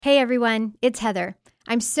Hey everyone, it's Heather.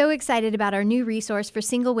 I'm so excited about our new resource for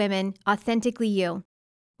single women, Authentically You.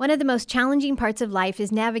 One of the most challenging parts of life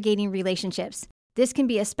is navigating relationships. This can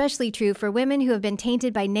be especially true for women who have been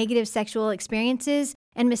tainted by negative sexual experiences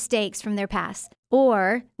and mistakes from their past,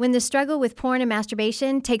 or when the struggle with porn and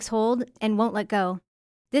masturbation takes hold and won't let go.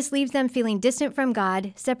 This leaves them feeling distant from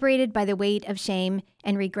God, separated by the weight of shame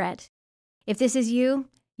and regret. If this is you,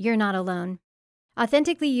 you're not alone.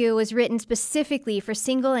 Authentically You was written specifically for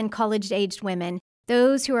single and college-aged women,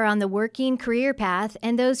 those who are on the working career path,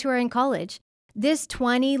 and those who are in college. This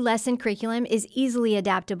 20-lesson curriculum is easily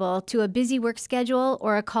adaptable to a busy work schedule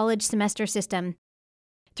or a college semester system.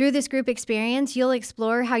 Through this group experience, you'll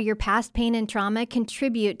explore how your past pain and trauma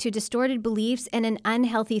contribute to distorted beliefs and an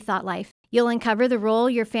unhealthy thought life. You'll uncover the role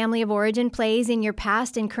your family of origin plays in your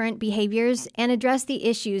past and current behaviors and address the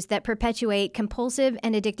issues that perpetuate compulsive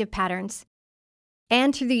and addictive patterns.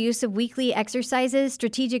 And through the use of weekly exercises,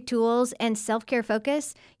 strategic tools, and self-care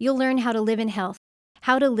focus, you'll learn how to live in health,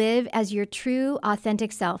 how to live as your true,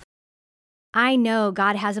 authentic self. I know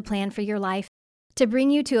God has a plan for your life to bring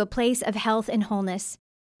you to a place of health and wholeness.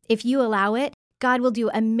 If you allow it, God will do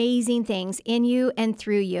amazing things in you and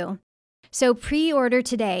through you. So pre-order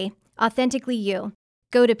today, Authentically You.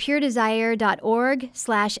 Go to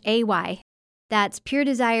puredesire.org/AY. That's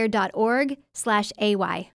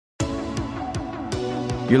puredesire.org/AY.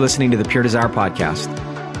 You're listening to the Pure Desire Podcast,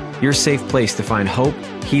 your safe place to find hope,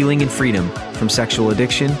 healing, and freedom from sexual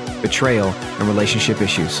addiction, betrayal, and relationship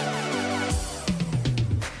issues.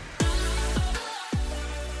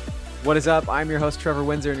 What is up? I'm your host, Trevor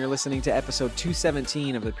Windsor, and you're listening to episode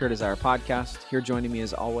 217 of the Pure Desire Podcast. Here joining me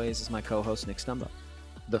as always is my co-host, Nick Stumba.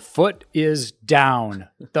 The foot is down.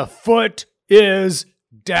 The foot is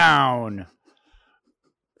down.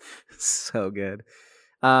 So good.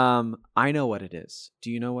 I know what it is.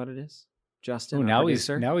 Do you know what it is, Justin? Ooh, now he's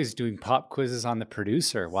doing pop quizzes on the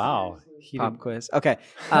producer. Wow. Pop quiz. Okay.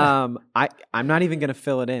 I'm not even going to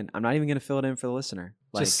fill it in. I'm not even going to fill it in for the listener.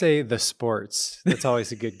 Just say the sports. That's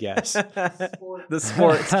always a good guess. The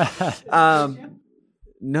sports.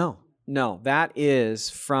 No, that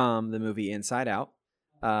is from the movie Inside Out.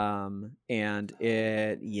 And we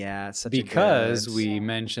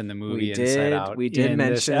mentioned the movie Inside Out. We did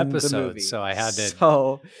mention this episode, the movie. so I had to.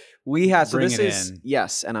 So we had. So bring this it is in.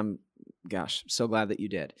 Yes, and I'm so glad that you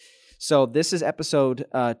did. So this is episode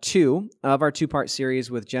 2 of our 2-part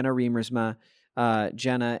series with Jenna Riemersma.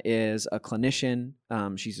 Jenna is a clinician.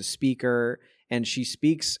 She's a speaker. And she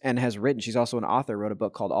speaks and has written, she's also an author, wrote a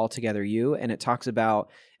book called Altogether You, and it talks about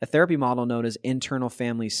a therapy model known as internal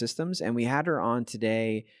family systems. And we had her on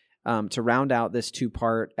today to round out this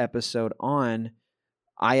 2-part episode on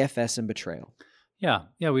IFS and betrayal. Yeah,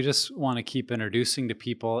 we just want to keep introducing to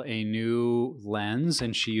people a new lens,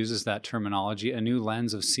 and she uses that terminology, a new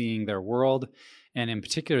lens of seeing their world, and in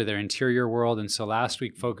particular their interior world. And so last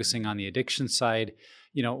week, focusing on the addiction side,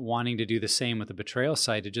 wanting to do the same with the betrayal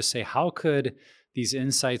side, to just say, how could these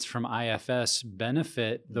insights from IFS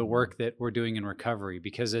benefit the work that we're doing in recovery?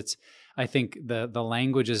 Because I think the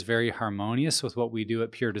language is very harmonious with what we do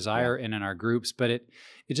at Pure Desire and in our groups, but it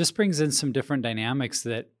just brings in some different dynamics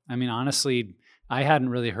that, honestly, I hadn't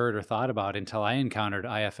really heard or thought about until I encountered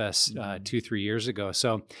IFS 2-3 years ago.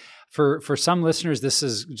 So for some listeners, this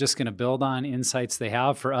is just going to build on insights they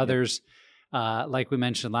have. For others, like we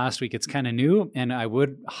mentioned last week, it's kind of new, and I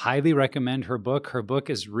would highly recommend her book. Her book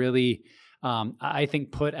is really, I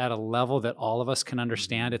think, put at a level that all of us can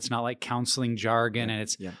understand. It's not like counseling jargon, and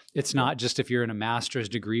it's not just if you're in a master's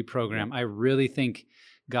degree program. I really think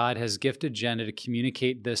God has gifted Jenna to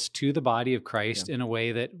communicate this to the body of Christ in a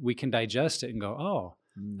way that we can digest it and go, oh,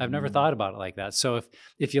 I've never thought about it like that. So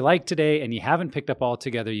if you like today and you haven't picked up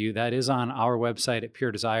Altogether You, that is on our website at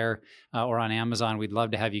Pure Desire or on Amazon. We'd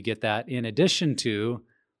love to have you get that, in addition to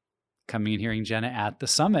coming and hearing Jenna at the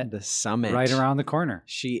summit. The summit. Right around the corner.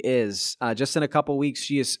 She is. Just in a couple weeks,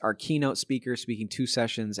 she is our keynote speaker, speaking 2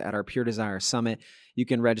 sessions at our Pure Desire Summit. You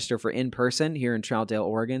can register for in-person here in Troutdale,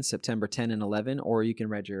 Oregon, September 10 and 11, or you can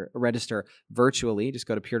register virtually. Just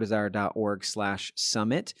go to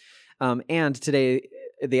puredesire.org/summit. And today,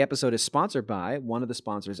 the episode is sponsored by one of the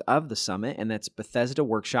sponsors of the summit, and that's Bethesda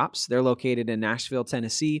Workshops. They're located in Nashville,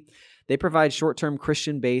 Tennessee. They provide short-term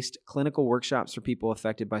Christian-based clinical workshops for people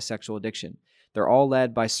affected by sexual addiction. They're all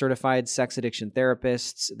led by certified sex addiction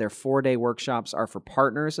therapists. Their 4-day workshops are for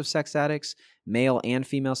partners of sex addicts, male and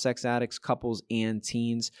female sex addicts, couples, and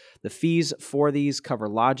teens. The fees for these cover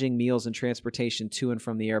lodging, meals, and transportation to and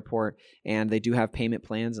from the airport, and they do have payment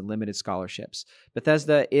plans and limited scholarships.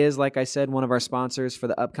 Bethesda is, like I said, one of our sponsors for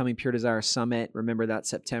the upcoming Pure Desire Summit. Remember, that's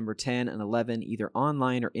September 10 and 11, either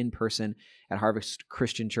online or in person at Harvest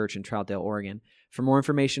Christian Church in Troutdale, Oregon. For more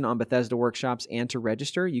information on Bethesda workshops and to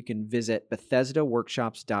register, you can visit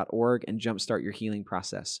BethesdaWorkshops.org and jumpstart your healing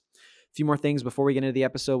process. A few more things before we get into the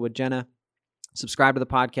episode with Jenna. Subscribe to the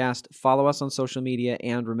podcast, follow us on social media,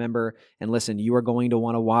 and remember and listen, you are going to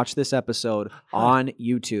want to watch this episode on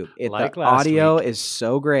YouTube. The audio is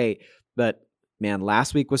so great, but man,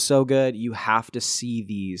 last week was so good. You have to see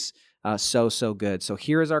these so good. So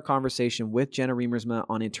here is our conversation with Jenna Riemersma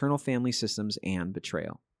on internal family systems and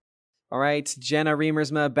betrayal. All right, Jenna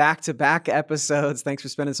Riemersma, back-to-back episodes. Thanks for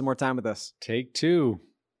spending some more time with us. Take 2.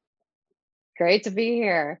 Great to be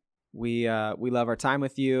here. We love our time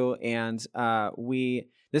with you, and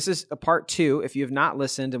this is a part 2. If you have not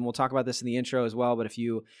listened, and we'll talk about this in the intro as well, but if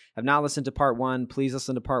you have not listened to part 1, please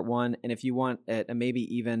listen to part 1. And if you want maybe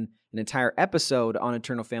even an entire episode on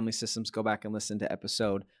internal family systems, go back and listen to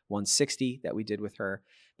episode 160 that we did with her.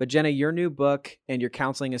 But Jenna, your new book and your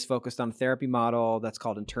counseling is focused on a therapy model that's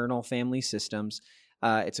called Internal Family Systems.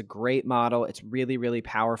 It's a great model. It's really, really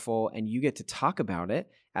powerful, and you get to talk about it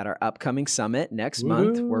at our upcoming summit next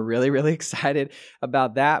month. We're really, really excited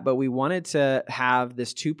about that. But we wanted to have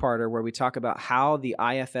this 2-parter where we talk about how the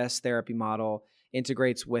IFS therapy model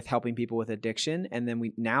integrates with helping people with addiction. And then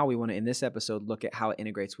we want to, in this episode, look at how it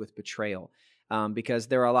integrates with betrayal. Because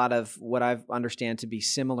there are a lot of what I understand to be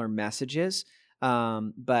similar messages.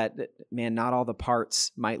 But man, not all the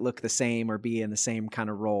parts might look the same or be in the same kind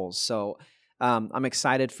of roles. So I'm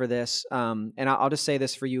excited for this. And I'll just say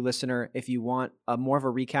this for you, listener. If you want more of a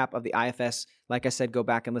recap of the IFS, like I said, go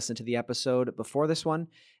back and listen to the episode before this one.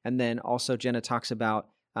 And then also Jenna talks about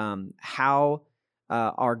how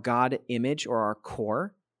our God image or our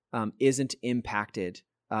core isn't impacted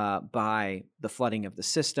by the flooding of the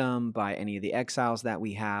system, by any of the exiles that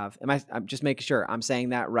we have. I'm just making sure I'm saying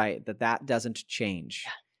that right, that doesn't change.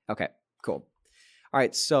 Yeah. Okay, cool. All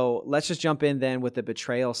right, so let's just jump in then with the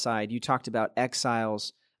betrayal side. You talked about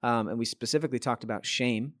exiles, and we specifically talked about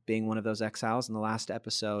shame being one of those exiles in the last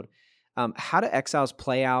episode. How do exiles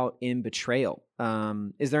play out in betrayal?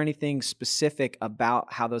 Is there anything specific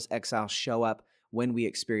about how those exiles show up when we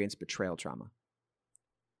experience betrayal trauma?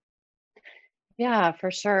 Yeah, for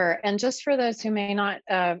sure. And just for those who may not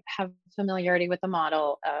have familiarity with the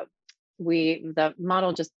model, the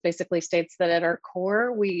model just basically states that at our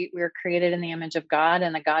core, we're created in the image of God,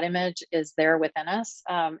 and the God image is there within us.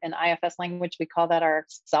 In IFS language, we call that our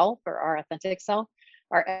self or our authentic self.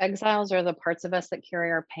 Our exiles are the parts of us that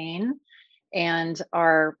carry our pain, and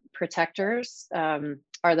our protectors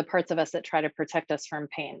are the parts of us that try to protect us from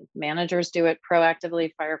pain. Managers do it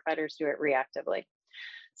proactively, firefighters do it reactively.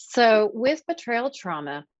 So with betrayal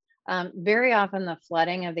trauma, very often the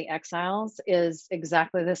flooding of the exiles is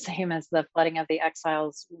exactly the same as the flooding of the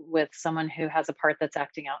exiles with someone who has a part that's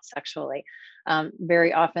acting out sexually.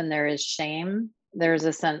 Very often there is shame. There's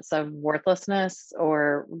a sense of worthlessness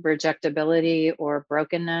or rejectability or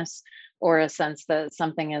brokenness, or a sense that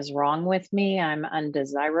something is wrong with me, I'm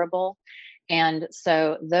undesirable. And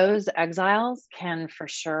so those exiles can for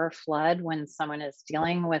sure flood when someone is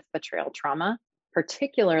dealing with betrayal trauma,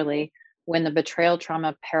 particularly when the betrayal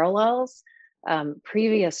trauma parallels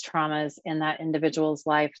previous traumas in that individual's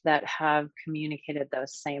life that have communicated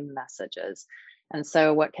those same messages. And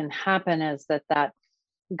so what can happen is that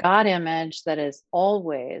God image that is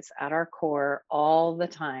always at our core all the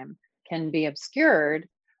time can be obscured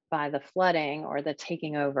by the flooding or the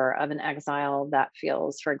taking over of an exile that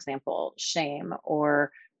feels, for example, shame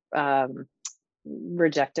or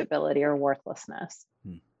rejectability or worthlessness.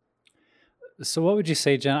 So what would you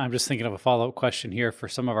say, Jen? I'm just thinking of a follow-up question here for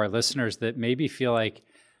some of our listeners that maybe feel like,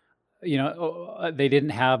 they didn't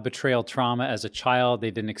have betrayal trauma as a child.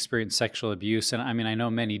 They didn't experience sexual abuse. And I mean, I know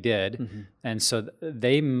many did. Mm-hmm. And so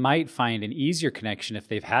they might find an easier connection if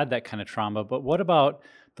they've had that kind of trauma. But what about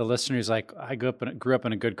the listeners like, I grew up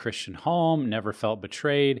in a good Christian home, never felt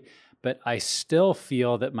betrayed, but I still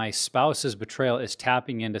feel that my spouse's betrayal is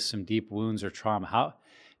tapping into some deep wounds or trauma. How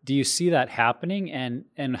do you see that happening?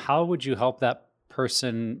 And how would you help that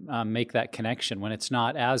person make that connection when it's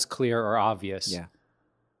not as clear or obvious? Yeah.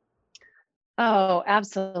 Oh,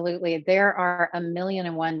 absolutely. There are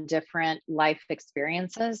 1,000,001 different life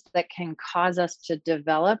experiences that can cause us to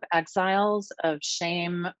develop exiles of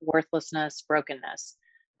shame, worthlessness, brokenness.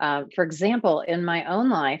 For example, in my own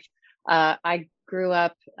life, I grew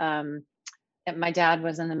up, and my dad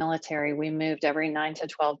was in the military. We moved every 9 to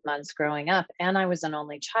 12 months growing up, and I was an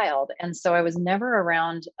only child. And so I was never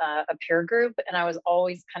around a peer group, and I was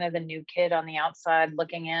always kind of the new kid on the outside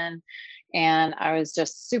looking in. And I was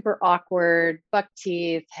just super awkward, buck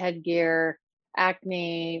teeth, headgear,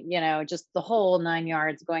 acne, just the whole 9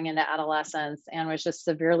 yards going into adolescence, and was just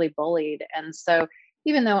severely bullied. And so,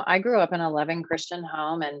 even though I grew up in a loving Christian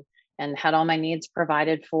home and had all my needs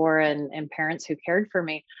provided for, and parents who cared for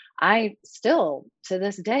me, I still, to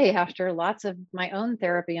this day, after lots of my own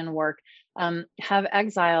therapy and work, have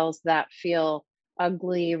exiles that feel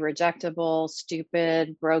ugly, rejectable,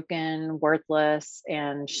 stupid, broken, worthless,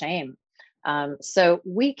 and shame. So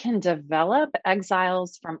we can develop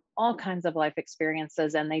exiles from all kinds of life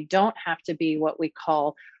experiences, and they don't have to be what we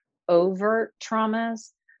call overt traumas.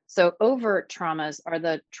 So, overt traumas are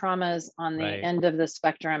the traumas on the Right. end of the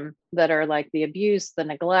spectrum that are like the abuse, the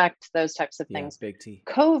neglect, those types of Yeah, things. big T.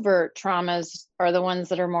 Covert traumas are the ones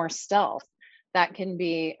that are more stealth. That can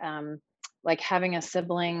be like having a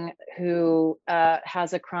sibling who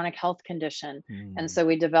has a chronic health condition. And so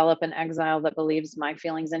we develop an exile that believes my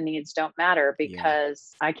feelings and needs don't matter Yeah.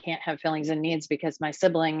 because I can't have feelings and needs because my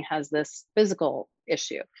sibling has this physical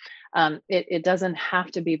issue. It doesn't have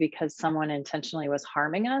to be because someone intentionally was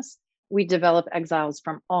harming us. We develop exiles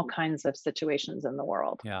from all kinds of situations in the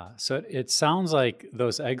world. Yeah. So it sounds like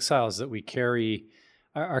those exiles that we carry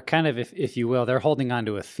are kind of, if you will, they're holding on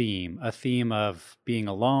to a theme of being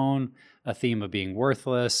alone, a theme of being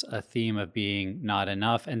worthless, a theme of being not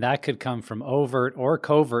enough. And that could come from overt or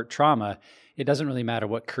covert trauma. It doesn't really matter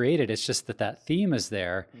what created, it's just that that theme is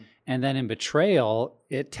there. And then in betrayal,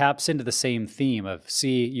 it taps into the same theme of,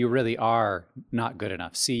 see, you really are not good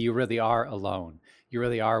enough. See, you really are alone. You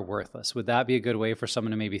really are worthless. Would that be a good way for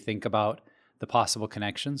someone to maybe think about the possible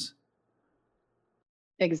connections?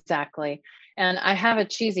 Exactly. And I have a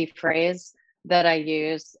cheesy phrase that I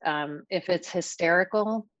use. If it's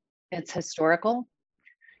hysterical, it's historical.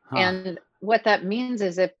 Huh. And what that means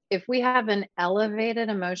is if we have an elevated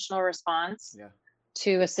emotional response Yeah.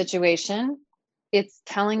 to a situation, it's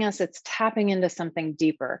telling us it's tapping into something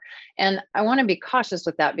deeper. And I want to be cautious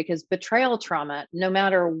with that because betrayal trauma, no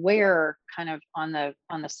matter where kind of on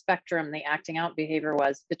the spectrum the acting out behavior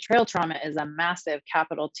was, betrayal trauma is a massive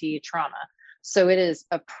capital T trauma. So it is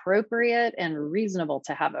appropriate and reasonable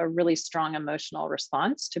to have a really strong emotional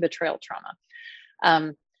response to betrayal trauma.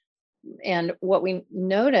 Um, and what we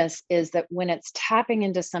notice is that when it's tapping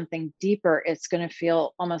into something deeper, it's going to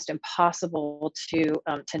feel almost impossible to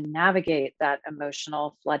navigate that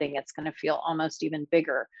emotional flooding. It's going to feel almost even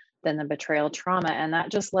bigger than the betrayal trauma, and that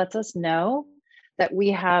just lets us know that we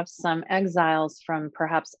have some exiles from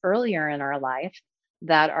perhaps earlier in our life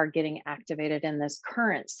that are getting activated in this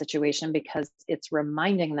current situation because it's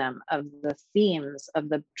reminding them of the themes of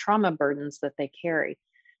the trauma burdens that they carry.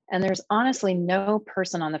 And there's honestly no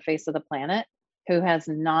person on the face of the planet who has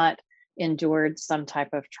not endured some type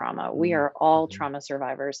of trauma. We are all trauma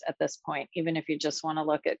survivors at this point, even if you just want to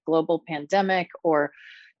look at global pandemic or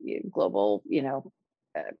global,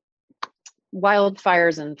 uh,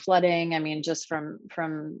 wildfires and flooding. I mean, just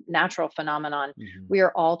from natural phenomenon, we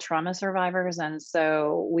are all trauma survivors. And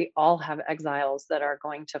so we all have exiles that are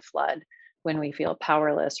going to flood when we feel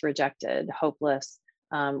powerless, rejected, hopeless,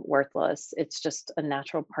 worthless. It's just a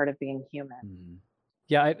natural part of being human.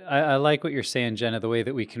 Yeah, I like what you're saying, Jenna, the way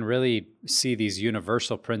that we can really see these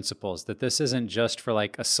universal principles, that this isn't just for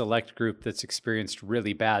like a select group that's experienced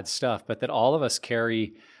really bad stuff, but that all of us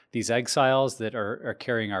carry these exiles that are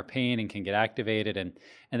carrying our pain and can get activated. And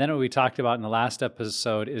then what we talked about in the last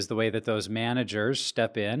episode is the way that those managers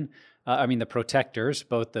step in. The protectors,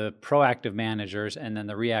 both the proactive managers and then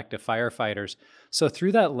the reactive firefighters. So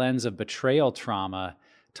through that lens of betrayal trauma,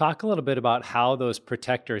 talk a little bit about how those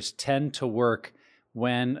protectors tend to work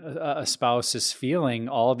when a spouse is feeling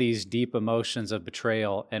all these deep emotions of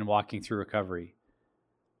betrayal and walking through recovery.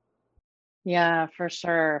 Yeah, for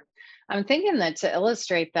sure. I'm thinking that to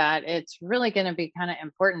illustrate that, it's really going to be kind of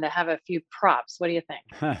important to have a few props. What do you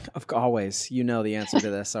think? Always. You know the answer to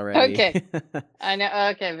this already. Okay. I know.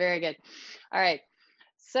 Okay, very good. All right.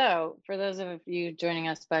 So, for those of you joining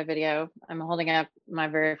us by video, I'm holding up my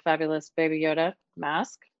very fabulous Baby Yoda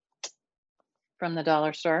mask from the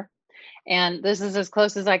dollar store. And this is as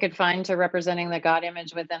close as I could find to representing the God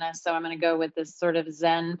image within us. So I'm going to go with this sort of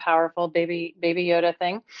Zen, powerful baby Yoda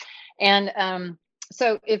thing. And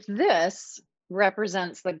so if this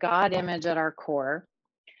represents the God image at our core,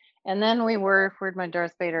 and then where'd my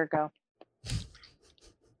Darth Vader go?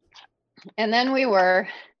 And then we were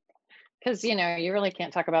because you really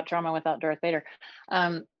can't talk about trauma without Darth Vader.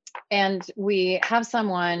 Um, and we have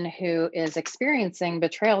someone who is experiencing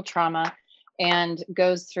betrayal trauma and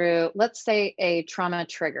goes through, let's say, a trauma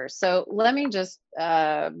trigger. So let me just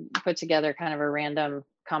put together kind of a random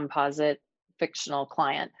composite fictional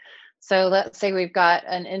client. So let's say we've got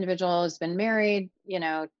an individual who's been married,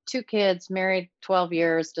 2 kids, married 12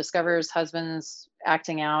 years, discovers husband's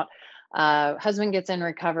acting out. Husband gets in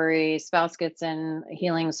recovery, spouse gets in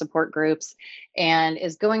healing support groups, and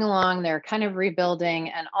is going along. They're kind of rebuilding,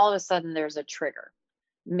 and all of a sudden there's a trigger.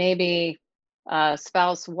 Maybe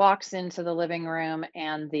spouse walks into the living room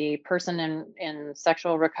and the person in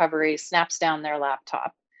sexual recovery snaps down their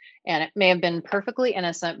laptop. And it may have been perfectly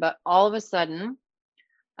innocent, but all of a sudden,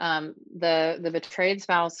 the betrayed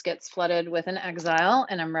spouse gets flooded with an exile,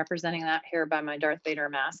 and I'm representing that here by my Darth Vader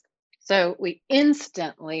mask. So we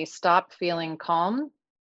instantly stop feeling calm,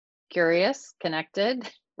 curious, connected,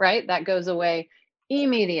 right? That goes away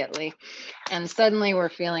immediately. And suddenly we're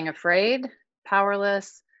feeling afraid,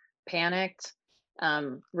 powerless, panicked,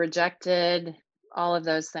 rejected, all of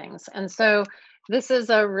those things. And so this is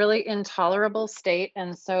a really intolerable state.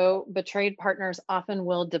 And so betrayed partners often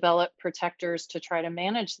will develop protectors to try to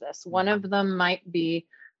manage this. One of them might be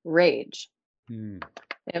rage.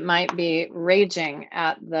 It might be raging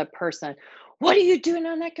at the person. What are you doing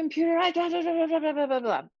on that computer? Blah, blah,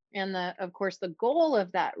 blah. And of course, the goal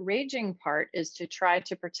of that raging part is to try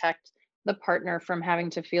to protect the partner from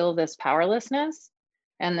having to feel this powerlessness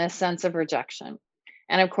and this sense of rejection.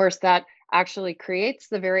 And of course, that actually creates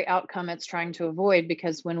the very outcome it's trying to avoid,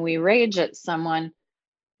 because when we rage at someone,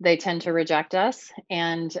 they tend to reject us.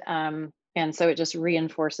 And so it just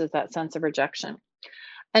reinforces that sense of rejection.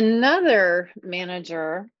 Another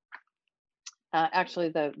manager,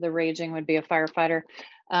 actually the raging would be a firefighter,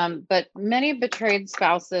 but many betrayed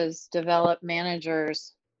spouses develop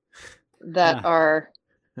managers that are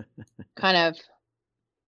kind of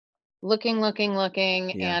looking,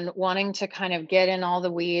 Yeah. and wanting to kind of get in all the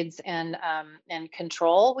weeds and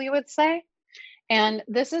control, we would say. And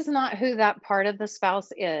this is not who that part of the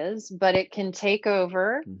spouse is, but it can take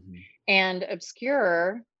over and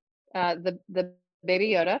obscure the baby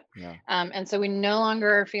Yoda. Yeah. And so we no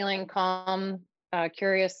longer are feeling calm,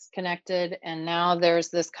 curious, connected. And now there's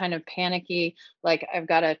this kind of panicky, like I've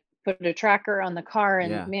got to put a tracker on the car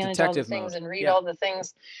and manage all the Detective things mode. and read all the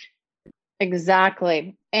things.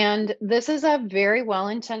 Exactly. And this is a very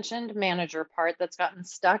well-intentioned manager part that's gotten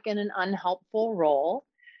stuck in an unhelpful role.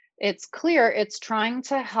 It's clear it's trying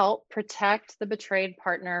to help protect the betrayed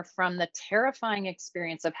partner from the terrifying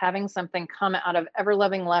experience of having something come out of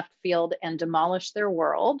ever-loving left field and demolish their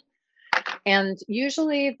world. And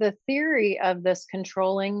usually the theory of this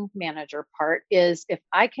controlling manager part is, if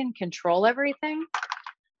I can control everything,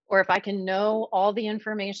 or if I can know all the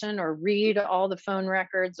information or read all the phone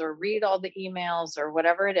records or read all the emails or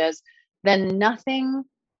whatever it is, then nothing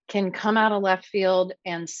can come out of left field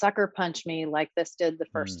and sucker punch me like this did the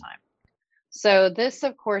first time. So this,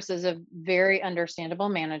 of course, is a very understandable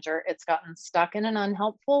manager. It's gotten stuck in an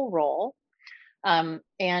unhelpful role. And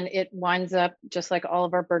it winds up, just like all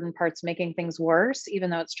of our burden parts, making things worse, even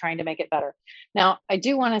though it's trying to make it better. Now, I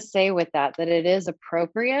do want to say with that it is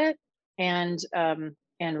appropriate and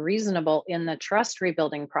reasonable in the trust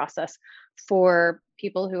rebuilding process for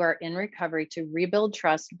people who are in recovery to rebuild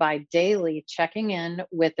trust by daily checking in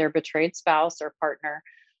with their betrayed spouse or partner,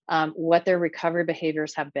 what their recovery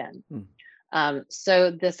behaviors have been.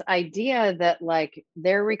 So this idea that like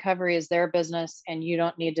their recovery is their business and you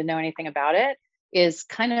don't need to know anything about it is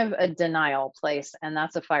kind of a denial place, and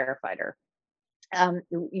that's a firefighter.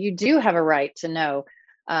 You do have a right to know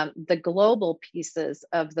the global pieces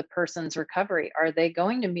of the person's recovery. Are they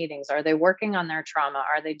going to meetings? Are they working on their trauma?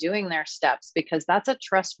 Are they doing their steps? Because that's a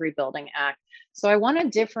trust rebuilding act. So I want to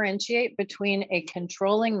differentiate between a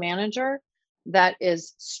controlling manager that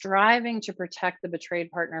is striving to protect the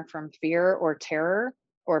betrayed partner from fear or terror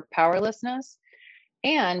or powerlessness,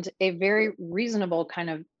 and a very reasonable kind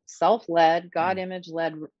of self-led, God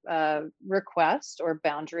image-led request or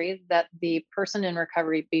boundary that the person in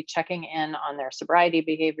recovery be checking in on their sobriety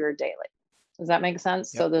behavior daily. Does that make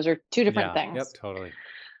sense? Yep. So those are two different things. Yep, totally.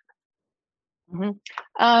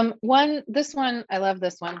 This one, I love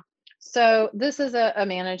this one. So this is a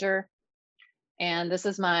manager, and this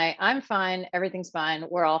is I'm fine, everything's fine,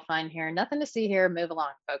 we're all fine here, nothing to see here, move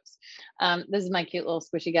along, folks. This is my cute little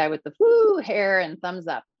squishy guy with the woo hair and thumbs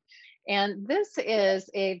up. And this is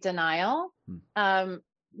a denial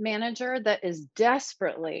manager that is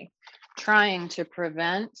desperately trying to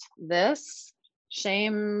prevent this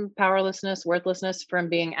shame, powerlessness, worthlessness from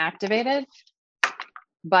being activated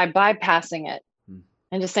by bypassing it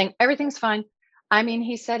and just saying, everything's fine. I mean,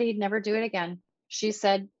 he said he'd never do it again. She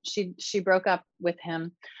said she broke up with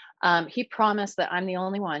him. He promised that I'm the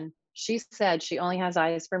only one. She said she only has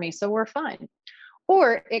eyes for me, so we're fine.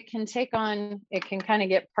 Or it can kind of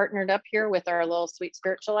get partnered up here with our little sweet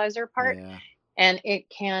spiritualizer part. Yeah. And it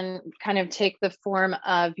can kind of take the form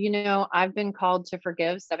of, I've been called to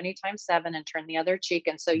forgive 70 times 7 and turn the other cheek.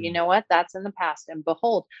 And so, you know what? That's in the past. And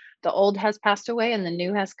behold, the old has passed away and the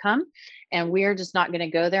new has come. And we are just not going to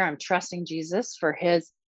go there. I'm trusting Jesus for his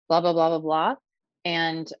blah, blah, blah, blah, blah.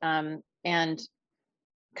 And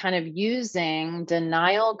kind of using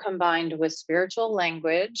denial combined with spiritual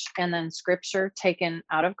language and then scripture taken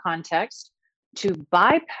out of context to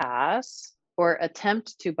bypass or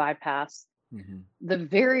attempt to bypass the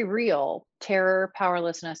very real terror,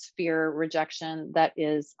 powerlessness, fear, rejection that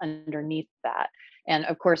is underneath that. And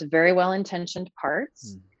of course, very well-intentioned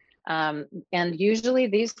parts. And usually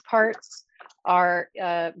these parts are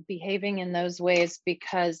behaving in those ways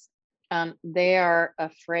because they are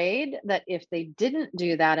afraid that if they didn't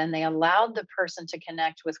do that and they allowed the person to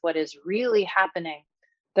connect with what is really happening,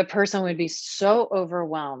 the person would be so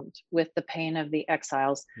overwhelmed with the pain of the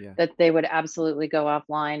exiles that they would absolutely go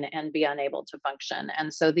offline and be unable to function.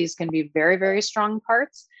 And so these can be very, very strong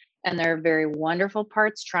parts, and they're very wonderful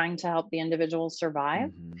parts trying to help the individual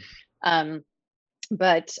survive.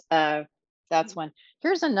 But that's one.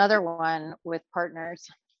 Here's another one with partners.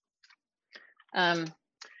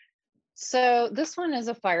 So this one is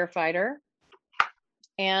a firefighter.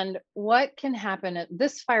 And what can happen,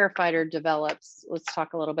 this firefighter develops, let's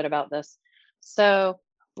talk a little bit about this. So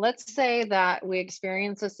let's say that we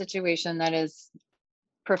experience a situation that is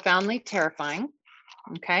profoundly terrifying,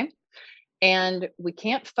 okay? And we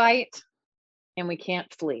can't fight and we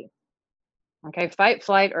can't flee, okay? Fight,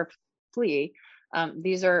 flight, or flee.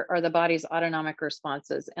 These are the body's autonomic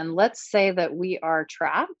responses. And let's say that we are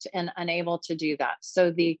trapped and unable to do that.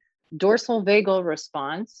 So the dorsal vagal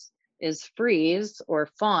response is freeze or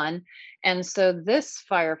fawn. And so this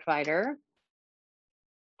firefighter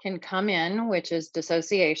can come in, which is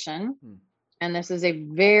dissociation. And this is a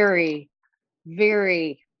very,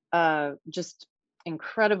 very just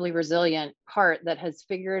incredibly resilient part that has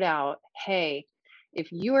figured out, hey,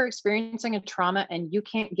 if you are experiencing a trauma and you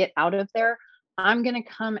can't get out of there, I'm going to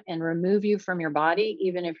come and remove you from your body,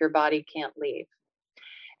 even if your body can't leave.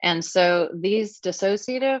 And so these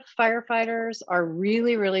dissociative firefighters are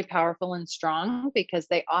really, really powerful and strong because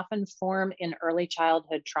they often form in early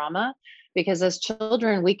childhood trauma. Because as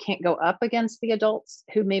children, we can't go up against the adults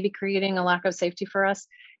who may be creating a lack of safety for us.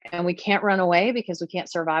 And we can't run away because we can't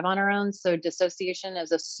survive on our own. So dissociation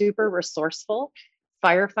is a super resourceful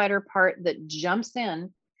firefighter part that jumps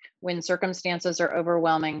in when circumstances are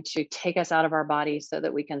overwhelming to take us out of our body so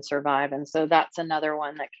that we can survive. And so that's another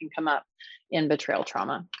one that can come up in betrayal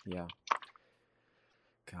trauma. Yeah.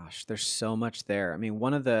 Gosh, there's so much there. I mean,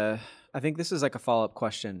 I think this is like a follow-up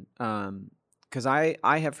question. Because I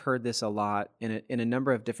have heard this a lot in a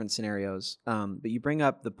number of different scenarios. But you bring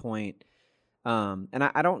up the point, and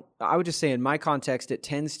I would just say in my context, it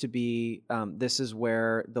tends to be, this is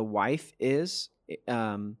where the wife is,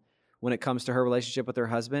 when it comes to her relationship with her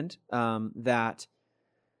husband, that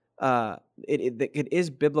it is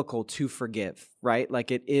biblical to forgive, right?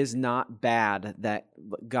 Like it is not bad that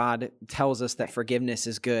God tells us that forgiveness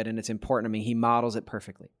is good and it's important. I mean, he models it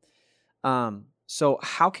perfectly. So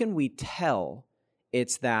how can we tell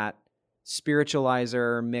it's that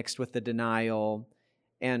spiritualizer mixed with the denial,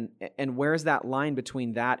 and where's that line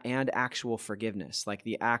between that and actual forgiveness? Like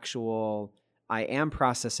the actual, I am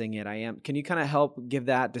processing it. Can you kind of help give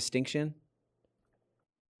that distinction?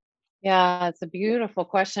 Yeah, it's a beautiful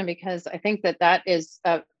question because I think that is,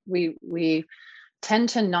 we tend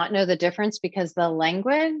to not know the difference because the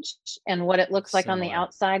language and what it looks like on the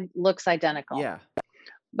outside looks identical. Yeah.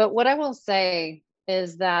 But what I will say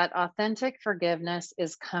is that authentic forgiveness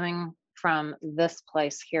is coming from this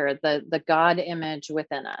place here, the God image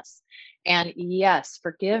within us. And yes,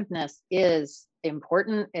 forgiveness is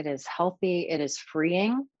important. It is healthy. It is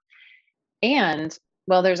freeing. And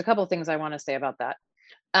well, there's a couple of things I want to say about that.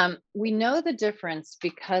 We know the difference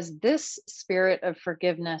because this spirit of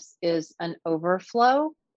forgiveness is an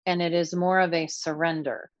overflow and it is more of a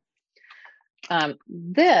surrender.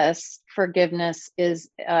 This forgiveness is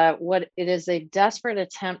what it is, a desperate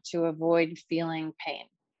attempt to avoid feeling pain.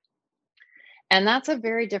 And that's a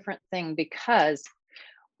very different thing because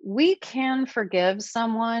we can forgive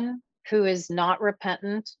someone who is not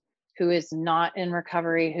repentant, who is not in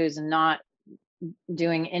recovery, who's not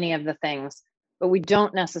doing any of the things, but we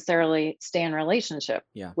don't necessarily stay in relationship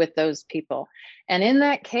with those people. And in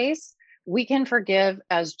that case, We can forgive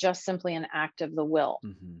as just simply an act of the will.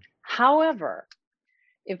 Mm-hmm. However,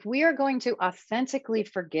 if we are going to authentically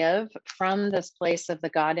forgive from this place of the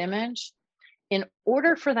God image, in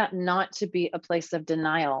order for that not to be a place of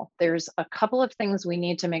denial, there's a couple of things we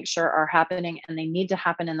need to make sure are happening, and they need to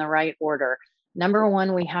happen in the right order. Number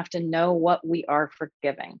one, we have to know what we are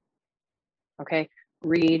forgiving. Okay.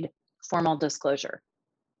 Read formal disclosure,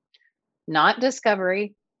 not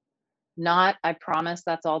discovery, not I promise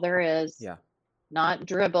that's all there is. Yeah. Not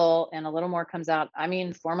dribble and a little more comes out. I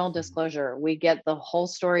mean, formal disclosure. We get the whole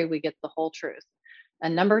story, we get the whole truth.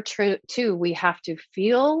 And number two, we have to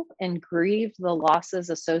feel and grieve the losses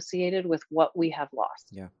associated with what we have lost.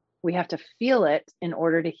 Yeah. We have to feel it in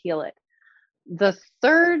order to heal it. The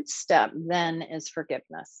third step then is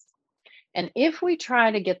forgiveness. And if we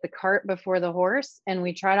try to get the cart before the horse and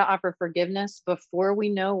we try to offer forgiveness before we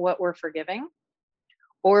know what we're forgiving,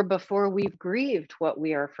 or before we've grieved what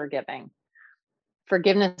we are forgiving,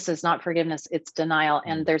 forgiveness is not forgiveness, it's denial.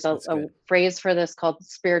 And there's a phrase for this called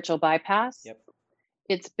spiritual bypass. Yep.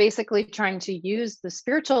 It's basically trying to use the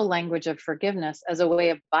spiritual language of forgiveness as a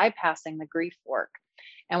way of bypassing the grief work.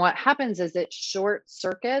 And what happens is it short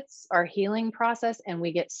circuits our healing process and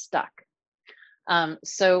we get stuck.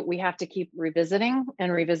 So we have to keep revisiting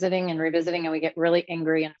and revisiting and revisiting, and we get really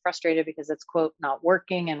angry and frustrated because it's, quote, not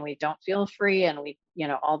working, and we don't feel free, and we,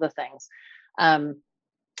 all the things. And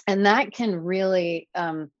that can really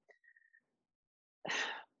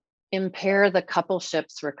impair the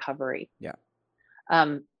coupleship's recovery. Yeah.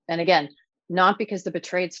 And again, not because the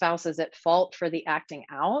betrayed spouse is at fault for the acting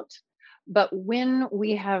out, but when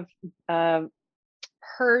we have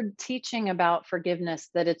heard teaching about forgiveness,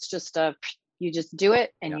 that it's just you just do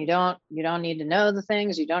it, and you don't need to know the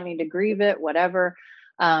things, you don't need to grieve it, whatever.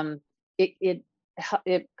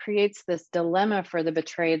 It creates this dilemma for the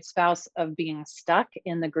betrayed spouse of being stuck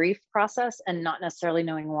in the grief process and not necessarily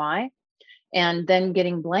knowing why, and then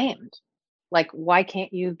getting blamed. Like, why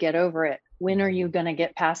can't you get over it? When are you going to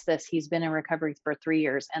get past this? He's been in recovery for 3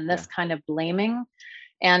 years, and this kind of blaming.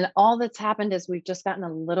 And all that's happened is we've just gotten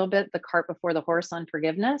a little bit the cart before the horse on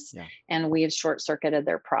forgiveness, and we have short circuited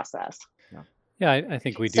their process. Yeah, I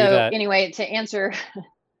think we do that. So anyway, to answer,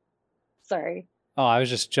 sorry. Oh, I was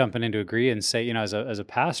just jumping in to agree and say, as a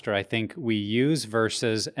pastor, I think we use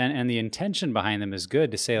verses and the intention behind them is good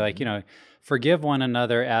to say, like, forgive one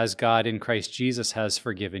another as God in Christ Jesus has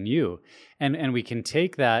forgiven you. And we can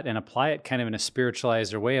take that and apply it kind of in a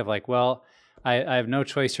spiritualized way of like, well, I have no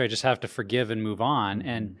choice here. I just have to forgive and move on. Mm-hmm.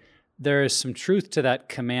 And there is some truth to that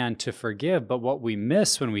command to forgive. But what we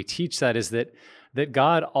miss when we teach that is that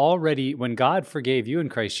God already, when God forgave you in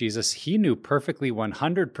Christ Jesus, he knew perfectly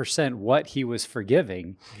 100% what he was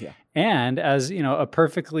forgiving. Yeah. And as, a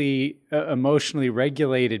perfectly emotionally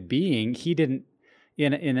regulated being, he didn't,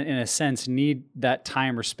 in a sense, need that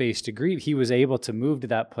time or space to grieve. He was able to move to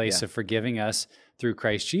that place of forgiving us through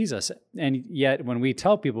Christ Jesus. And yet when we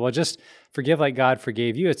tell people, well, just forgive like God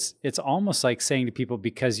forgave you, it's almost like saying to people,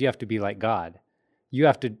 because you have to be like God. You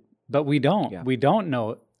have to, but we don't. Yeah. We don't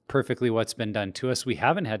know perfectly what's been done to us. We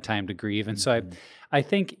haven't had time to grieve. And so I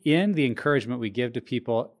think in the encouragement we give to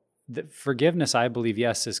people, that forgiveness, I believe,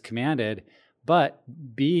 yes, is commanded, but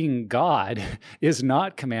being God is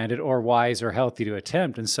not commanded or wise or healthy to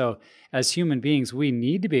attempt. And so as human beings, we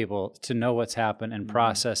need to be able to know what's happened and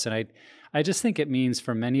process. And I just think it means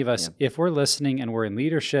for many of us, if we're listening and we're in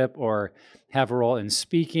leadership or have a role in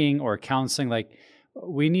speaking or counseling, like,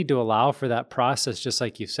 we need to allow for that process, just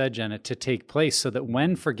like you said, Jenna, to take place so that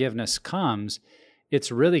when forgiveness comes,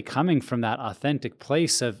 it's really coming from that authentic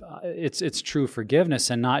place of it's true forgiveness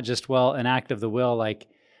and not just, well, an act of the will, like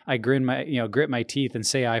I grit my teeth and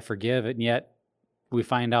say I forgive, and yet we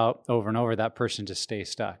find out over and over that person just stays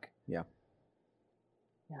stuck. Yeah.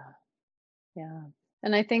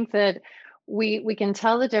 And I think that we can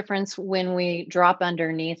tell the difference when we drop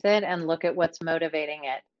underneath it and look at what's motivating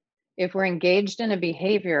it. If we're engaged in a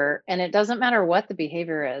behavior, and it doesn't matter what the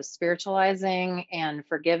behavior is, spiritualizing and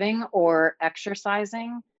forgiving or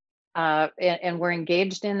exercising, and we're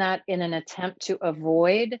engaged in that in an attempt to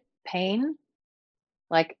avoid pain,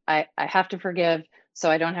 like I have to forgive so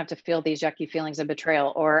I don't have to feel these yucky feelings of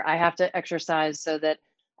betrayal, or I have to exercise so that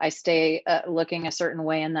I stay looking a certain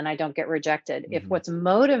way and then I don't get rejected. If what's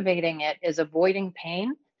motivating it is avoiding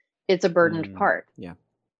pain, it's a burdened part. Yeah.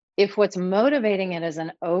 If what's motivating it is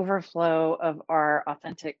an overflow of our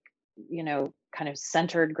authentic, kind of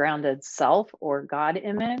centered, grounded self or God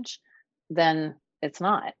image, then it's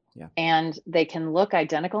not. Yeah. And they can look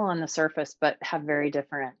identical on the surface, but have very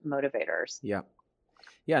different motivators. Yeah.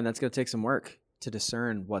 Yeah. And that's going to take some work to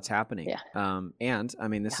discern what's happening. Yeah. And I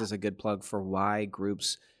mean, this is a good plug for why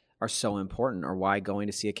groups are so important, or why going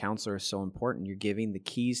to see a counselor is so important. You're giving the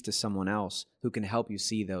keys to someone else who can help you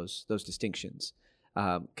see those distinctions.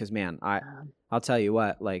 Because man, I'll tell you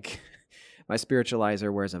what, like my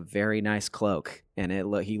spiritualizer wears a very nice cloak, and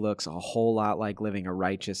he looks a whole lot like living a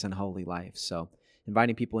righteous and holy life. So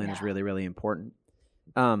inviting people in is really, really important.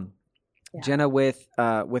 Jenna, with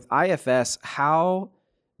IFS, how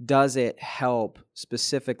does it help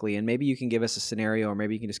specifically? And maybe you can give us a scenario, or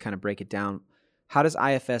maybe you can just kind of break it down. How does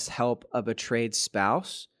IFS help a betrayed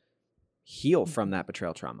spouse heal from that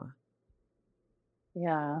betrayal trauma?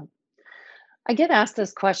 Yeah. I get asked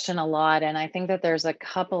this question a lot, and I think that there's a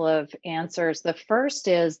couple of answers. The first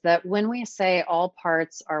is that when we say all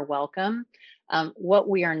parts are welcome, what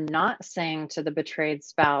we are not saying to the betrayed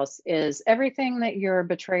spouse is everything that your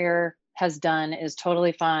betrayer has done is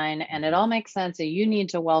totally fine and it all makes sense, and you need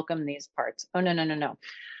to welcome these parts. Oh, no, no, no,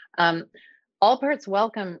 no. All parts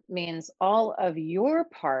welcome means all of your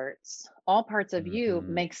parts, all parts of you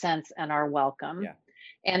make sense and are welcome. Yeah.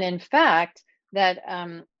 And in fact, that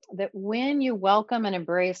when you welcome and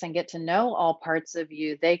embrace and get to know all parts of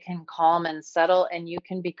you, they can calm and settle, and you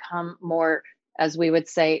can become more, as we would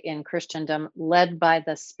say in Christendom, led by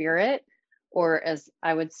the Spirit, or as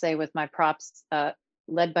I would say with my props,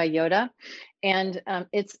 led by Yoda. And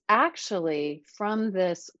it's actually from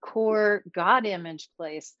this core God image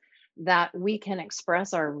place that we can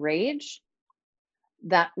express our rage,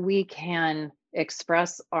 that we can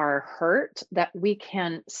express our hurt, that we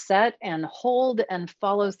can set and hold and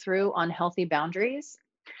follow through on healthy boundaries.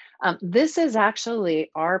 This is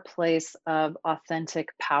actually our place of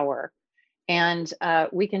authentic power. And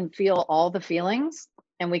we can feel all the feelings,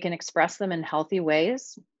 and we can express them in healthy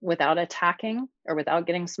ways without attacking or without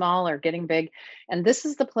getting small or getting big. And this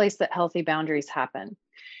is the place that healthy boundaries happen.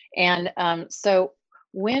 And so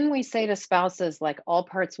when we say to spouses, like, all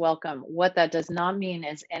parts welcome, what that does not mean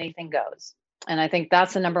is anything goes. And I think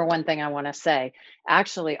that's the number one thing I want to say.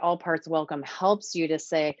 Actually, all parts welcome helps you to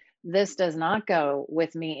say, this does not go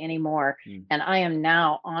with me anymore. And I am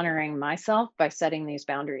now honoring myself by setting these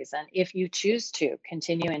boundaries. And if you choose to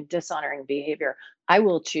continue in dishonoring behavior, I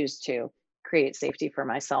will choose to create safety for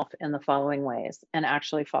myself in the following ways and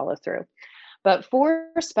actually follow through. But for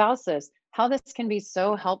spouses, how this can be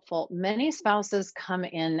so helpful, many spouses come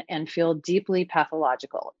in and feel deeply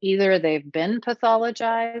pathological. Either they've been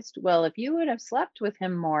pathologized. Well, if you would have slept with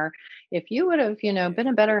him more, if you would have, been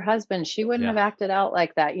a better husband, she wouldn't have acted out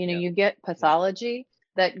like that. You get pathology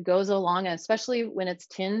that goes along, especially when it's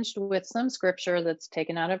tinged with some scripture that's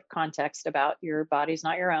taken out of context about your body's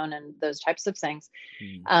not your own and those types of things,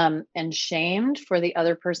 and shamed for the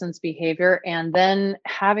other person's behavior, and then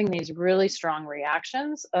having these really strong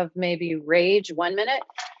reactions of maybe rage 1 minute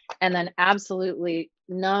and then absolutely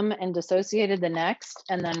numb and dissociated the next,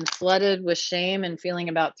 and then flooded with shame and feeling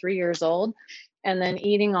about 3 years old, and then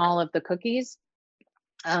eating all of the cookies.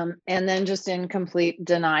 And then just in complete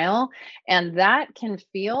denial. And that can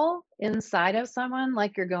feel inside of someone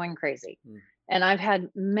like you're going crazy. And I've had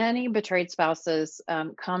many betrayed spouses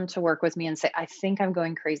come to work with me and say, I think I'm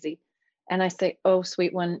going crazy. And I say, oh,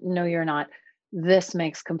 sweet one, no, you're not. This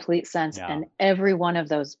makes complete sense. And every one of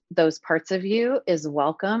those parts of you is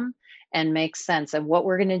welcome and makes sense. And what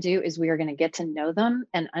we're going to do is we are going to get to know them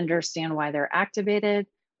and understand why they're activated,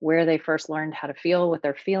 where they first learned how to feel, what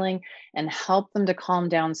they're feeling, and help them to calm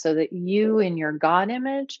down so that you in your God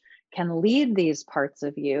image can lead these parts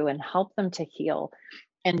of you and help them to heal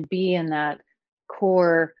and be in that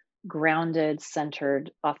core, grounded, centered,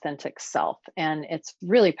 authentic self. And it's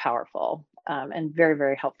really powerful and very,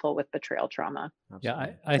 very helpful with betrayal trauma.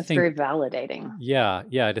 Yeah, I think very validating. Yeah.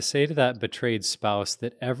 To say to that betrayed spouse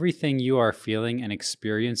that everything you are feeling and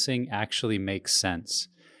experiencing actually makes sense.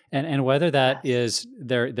 And whether that is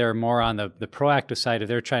they're more on the proactive side, of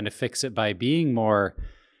they're trying to fix it by being more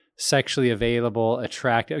sexually available,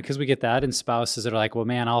 attractive, because we get that in spouses that are like, well,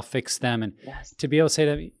 man, I'll fix them. And to be able to say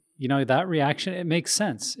to them, that reaction, it makes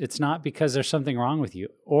sense. It's not because there's something wrong with you.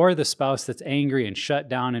 Or the spouse that's angry and shut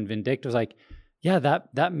down and vindictive is like, yeah,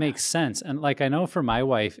 that makes sense. And like, I know for my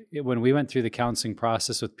wife, when we went through the counseling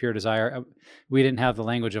process with Pure Desire, we didn't have the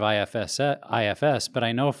language of IFS, but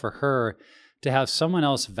I know for her, to have someone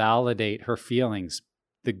else validate her feelings,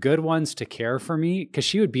 the good ones to care for me, because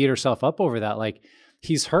she would beat herself up over that. Like,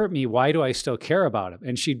 he's hurt me. Why do I still care about him?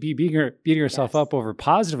 And she'd be beating herself up over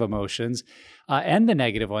positive emotions and the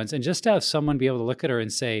negative ones. And just to have someone be able to look at her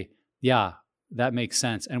and say, yeah, that makes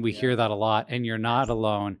sense. And we hear that a lot, and you're not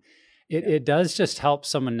alone. It does just help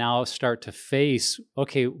someone now start to face,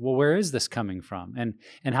 okay, well, where is this coming from?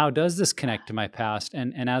 And how does this connect to my past?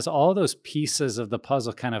 And as all those pieces of the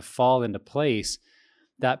puzzle kind of fall into place,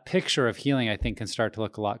 that picture of healing, I think, can start to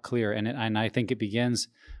look a lot clearer. And I think it begins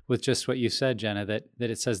with just what you said, Jenna, that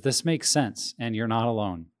it says, this makes sense and you're not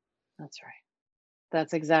alone. That's right.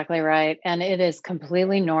 That's exactly right. And it is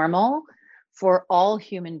completely normal for all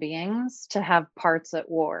human beings to have parts at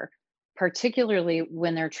war, particularly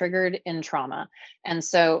when they're triggered in trauma. And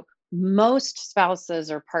so most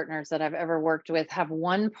spouses or partners that I've ever worked with have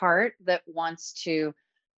one part that wants to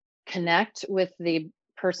connect with the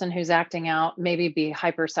person who's acting out, maybe be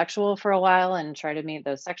hypersexual for a while and try to meet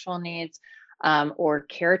those sexual needs, or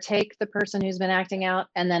caretake the person who's been acting out.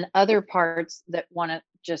 And then other parts that want to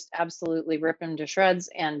just absolutely rip them to shreds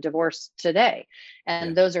and divorce today.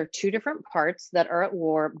 And those are two different parts that are at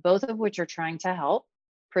war, both of which are trying to help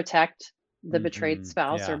protect the betrayed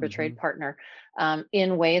spouse or betrayed partner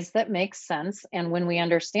in ways that make sense. And when we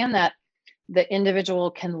understand that, the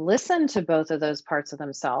individual can listen to both of those parts of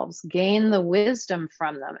themselves, gain the wisdom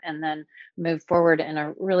from them, and then move forward in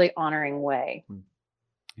a really honoring way.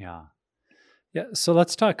 Yeah. Yeah. So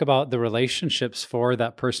let's talk about the relationships for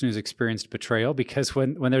that person who's experienced betrayal, because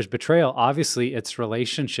when there's betrayal, obviously it's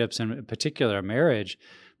relationships, and in particular a marriage,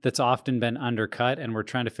 that's often been undercut. And we're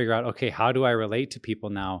trying to figure out, okay, how do I relate to people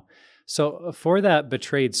now? So for that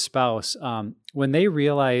betrayed spouse, when they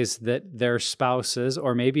realize that their spouse's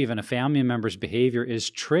or maybe even a family member's behavior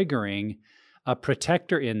is triggering a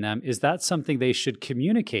protector in them, is that something they should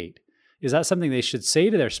communicate? Is that something they should say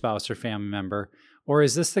to their spouse or family member? Or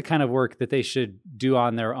is this the kind of work that they should do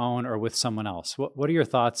on their own or with someone else? What are your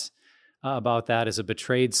thoughts about that as a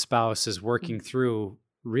betrayed spouse is working through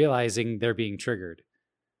realizing they're being triggered?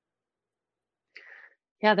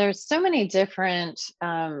 Yeah, there's so many different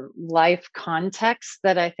life contexts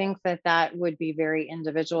that I think that would be very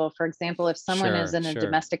individual. For example, if someone is in a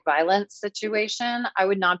domestic violence situation, I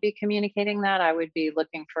would not be communicating that. I would be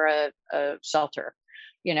looking for a shelter,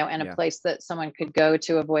 and a place that someone could go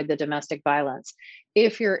to avoid the domestic violence.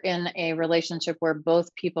 If you're in a relationship where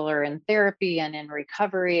both people are in therapy and in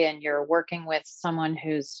recovery, and you're working with someone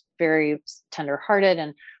who's very tenderhearted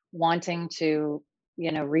and wanting to,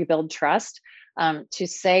 rebuild trust, to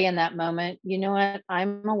say in that moment, you know what,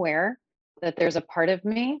 I'm aware that there's a part of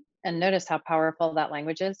me, and notice how powerful that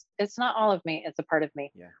language is. It's not all of me, it's a part of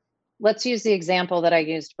me. Yeah. Let's use the example that I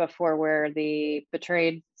used before, where the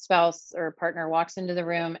betrayed spouse or partner walks into the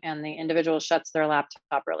room and the individual shuts their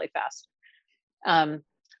laptop really fast.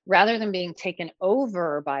 Rather than being taken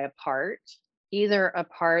over by a part, either a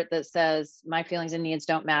part that says my feelings and needs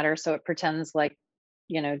don't matter, so it pretends like,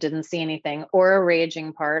 didn't see anything, or a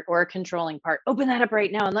raging part, or a controlling part, open that up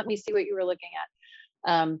right now and let me see what you were looking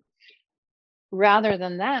at. Rather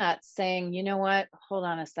than that, saying, you know what, hold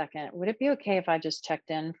on a second. Would it be okay if I just checked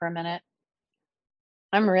in for a minute?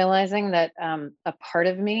 I'm realizing that a part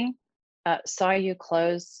of me saw you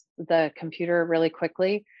close the computer really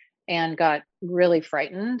quickly and got really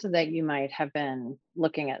frightened that you might have been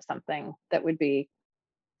looking at something that would be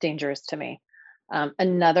dangerous to me.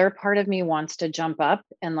 Another part of me wants to jump up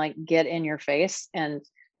and get in your face and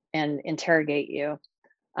interrogate you.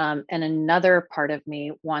 And another part of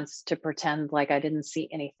me wants to pretend like I didn't see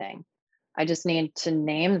anything. I just need to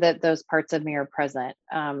name that those parts of me are present.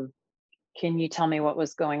 Can you tell me what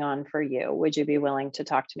was going on for you? Would you be willing to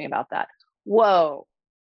talk to me about that? Whoa,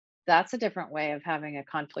 that's a different way of having a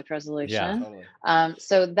conflict resolution. Yeah, totally.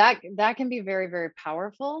 So that can be very, very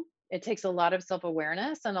powerful. It takes a lot of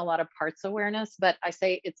self-awareness and a lot of parts awareness, but I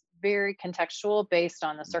say it's very contextual based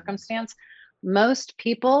on the circumstance. Most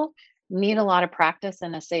people need a lot of practice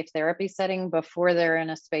in a safe therapy setting before they're in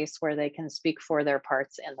a space where they can speak for their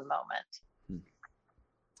parts in the moment.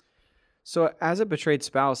 So as a betrayed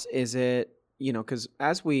spouse, is it, because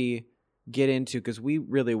as we get into, because we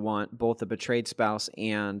really want both the betrayed spouse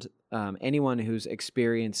and anyone who's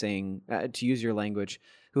experiencing, to use your language,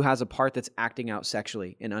 who has a part that's acting out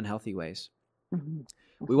sexually in unhealthy ways. Mm-hmm.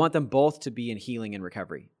 We want them both to be in healing and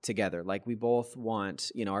recovery together. Like we both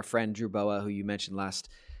want, our friend Drew Boa, who you mentioned last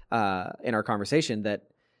in our conversation, that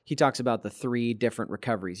he talks about the 3 different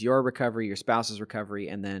recoveries: your recovery, your spouse's recovery,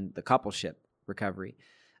 and then the coupleship recovery.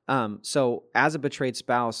 So as a betrayed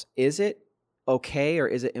spouse, is it okay, or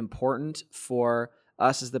is it important for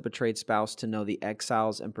us as the betrayed spouse to know the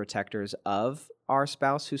exiles and protectors of our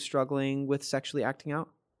spouse who's struggling with sexually acting out?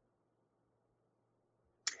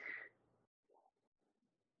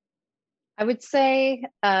 I would say,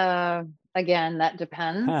 again, that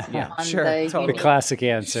depends on sure, the classic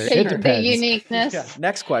answer. It depends. The uniqueness. Yeah.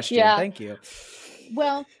 Next question. Yeah. Thank you.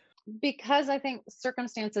 Well, because I think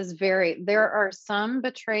circumstances vary. There are some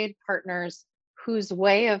betrayed partners whose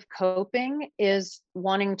way of coping is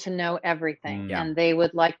wanting to know everything. Yeah. And they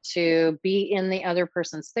would like to be in the other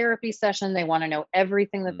person's therapy session. They want to know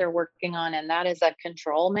everything that they're working on. And that is a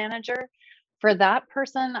control manager. For that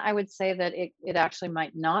person, I would say that it actually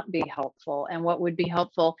might not be helpful. And what would be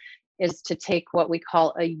helpful is to take what we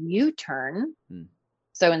call a U-turn.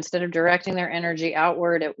 So instead of directing their energy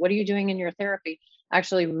outward at what are you doing in your therapy,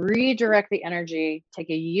 actually redirect the energy, take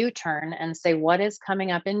a U-turn and say, what is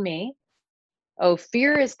coming up in me? Oh,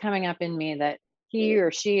 fear is coming up in me that he or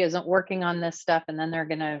she isn't working on this stuff and then they're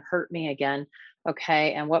going to hurt me again.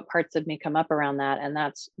 Okay. And what parts of me come up around that? And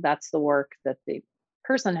that's the work that the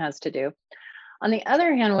person has to do. On the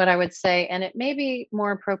other hand, what I would say, and it may be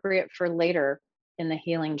more appropriate for later in the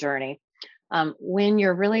healing journey, when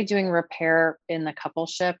you're really doing repair in the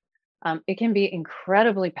coupleship, it can be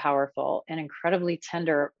incredibly powerful and incredibly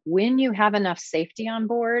tender when you have enough safety on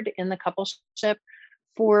board in the coupleship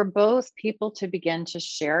for both people to begin to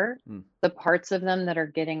share the parts of them that are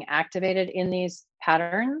getting activated in these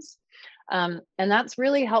patterns. And that's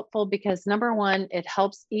really helpful because number one, it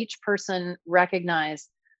helps each person recognize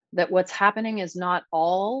that what's happening is not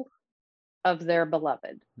all of their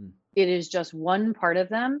beloved. It is just one part of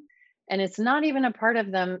them. And it's not even a part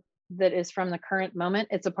of them that is from the current moment.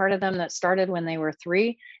 It's a part of them that started when they were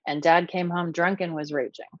 3 and dad came home drunk and was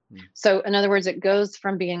raging. So in other words, it goes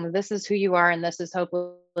from being, this is who you are and this is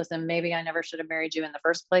hopeless and maybe I never should have married you in the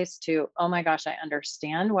first place to, oh my gosh, I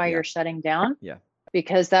understand why you're shutting down.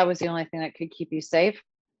 Because that was the only thing that could keep you safe.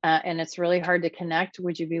 And it's really hard to connect.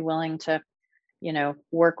 Would you be willing to,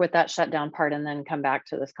 work with that shutdown part and then come back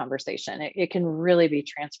to this conversation? It can really be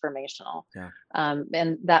transformational.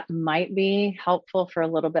 And that might be helpful for a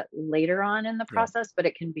little bit later on in the process, but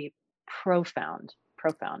it can be profound.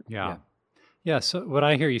 Yeah. So what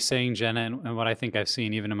I hear you saying, Jenna, and what I think I've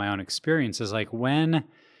seen even in my own experience is like when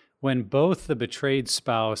both the betrayed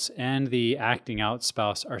spouse and the acting out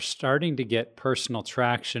spouse are starting to get personal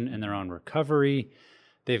traction in their own recovery,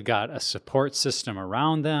 they've got a support system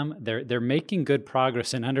around them. They're making good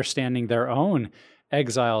progress in understanding their own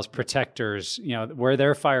exiles, protectors, where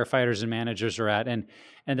their firefighters and managers are at, and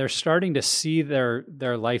they're starting to see their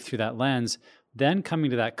life through that lens. Then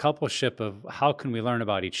coming to that coupleship of how can we learn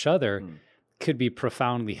about each other could be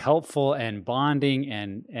profoundly helpful and bonding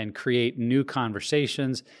and create new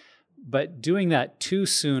conversations. But doing that too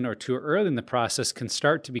soon or too early in the process can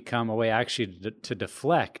start to become a way actually to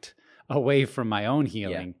deflect away from my own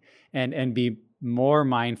healing and be more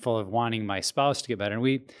mindful of wanting my spouse to get better.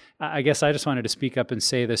 And I guess I just wanted to speak up and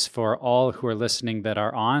say this for all who are listening that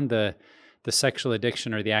are on the sexual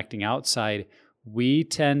addiction or the acting out side. We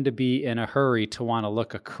tend to be in a hurry to want to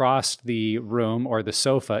look across the room or the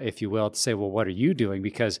sofa, if you will, to say, well, what are you doing?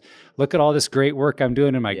 Because look at all this great work I'm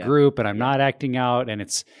doing in my group and I'm not acting out.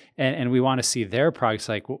 And we want to see their progress.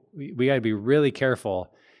 Like we got to be really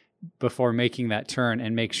careful before making that turn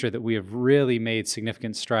and make sure that we have really made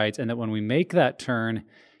significant strides. And that when we make that turn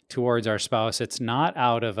towards our spouse, it's not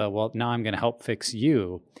out of well, now I'm going to help fix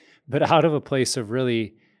you, but out of a place of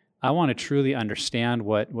really, I want to truly understand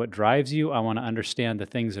what drives you. I want to understand the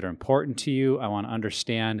things that are important to you. I want to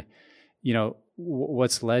understand,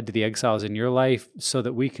 what's led to the exiles in your life so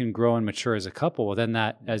that we can grow and mature as a couple. Well, then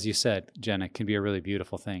that, as you said, Jenna, can be a really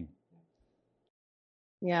beautiful thing.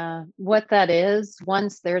 Yeah. What that is,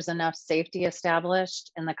 once there's enough safety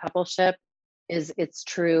established in the coupleship, is it's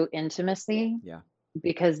true intimacy.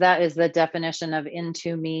 Because that is the definition of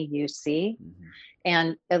into me you see.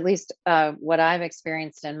 And at least what I've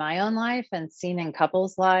experienced in my own life and seen in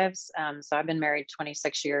couples' lives. So I've been married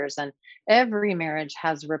 26 years and every marriage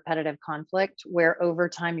has repetitive conflict where over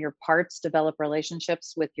time your parts develop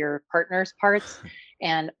relationships with your partner's parts.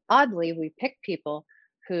 And oddly, we pick people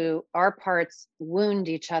who our parts wound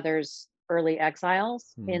each other's early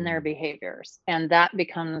exiles in their behaviors. And that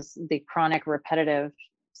becomes the chronic repetitive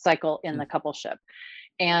cycle in the coupleship.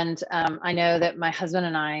 And I know that my husband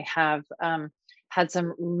and I have had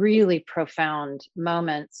some really profound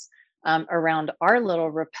moments around our little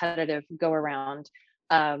repetitive go around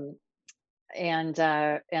and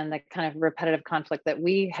the kind of repetitive conflict that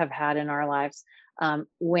we have had in our lives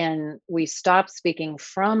when we stopped speaking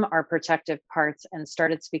from our protective parts and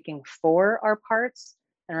started speaking for our parts.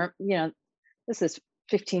 And, this is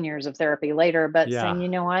 15 years of therapy later, but saying, you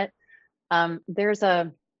know what, there's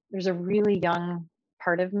a really young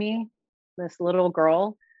part of me, this little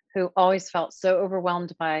girl who always felt so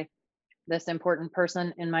overwhelmed by this important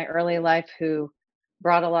person in my early life who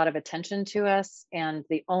brought a lot of attention to us. And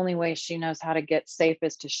the only way she knows how to get safe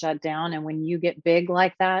is to shut down. And when you get big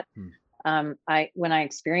like that, when I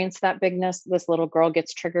experience that bigness, this little girl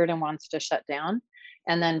gets triggered and wants to shut down.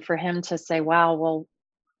 And then for him to say, wow, well,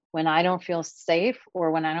 when I don't feel safe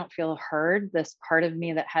or when I don't feel heard, this part of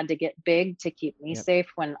me that had to get big to keep me Yep. safe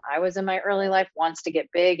when I was in my early life wants to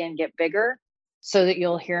get big and get bigger so that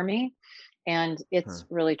you'll hear me. And Huh. it's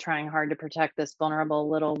really trying hard to protect this vulnerable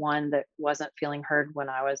little one that wasn't feeling heard when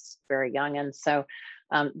I was very young. And so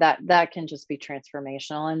that can just be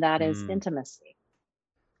transformational, and that is intimacy,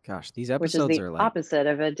 Gosh, these which is episodes the are like opposite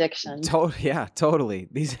of addiction. yeah, totally.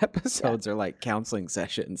 These episodes are like counseling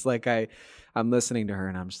sessions. Like I'm listening to her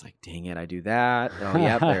and I'm just like, dang it, I do that. Oh,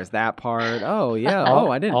 yep, there's that part. Oh, yeah. Oh,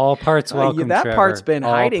 I didn't. All parts welcome, that Trevor. part's been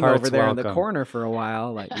All hiding parts over there in welcome. the corner for a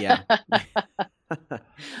while. Like, yeah.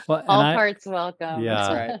 Well, All parts welcome. Yeah, That's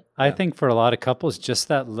right. I Yeah. think for a lot of couples, just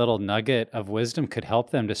that little nugget of wisdom could help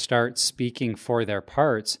them to start speaking for their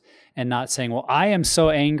parts and not saying, well, I am so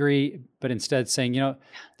angry, but instead saying,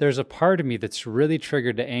 there's a part of me that's really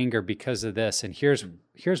triggered to anger because of this. And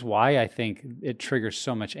here's why I think it triggers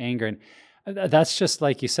so much anger. And that's just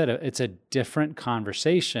like you said, it's a different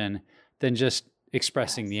conversation than just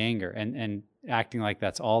expressing the anger and acting like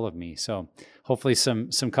that's all of me. So hopefully some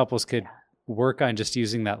couples could work on just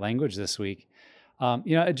using that language this week.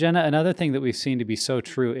 Jenna, another thing that we've seen to be so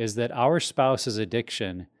true is that our spouse's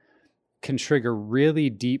addiction can trigger really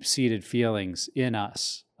deep-seated feelings in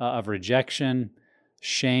us of rejection,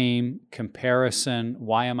 shame, comparison.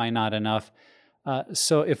 Why am I not enough?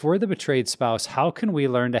 So if we're the betrayed spouse, how can we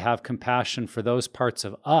learn to have compassion for those parts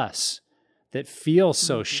of us that feel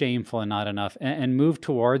so shameful and not enough and move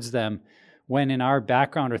towards them when in our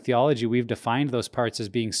background or theology, we've defined those parts as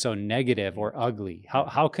being so negative or ugly?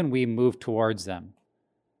 How can we move towards them?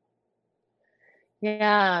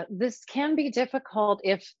 Yeah, this can be difficult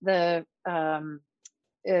if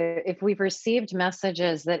if we've received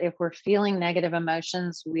messages that if we're feeling negative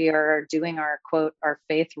emotions, we are doing our quote, our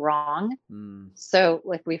faith wrong. So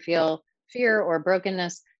like we feel fear or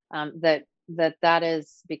brokenness, that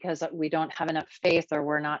is because we don't have enough faith, or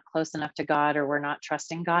we're not close enough to God, or we're not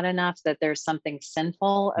trusting God enough, that there's something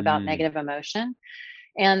sinful about negative emotion.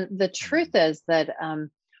 And the truth is that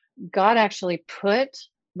God actually put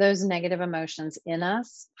those negative emotions in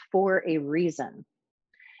us for a reason.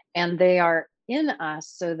 And they are in us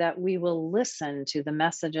so that we will listen to the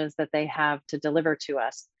messages that they have to deliver to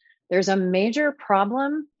us. There's a major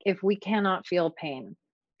problem if we cannot feel pain.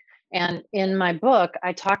 And in my book,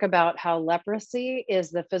 I talk about how leprosy is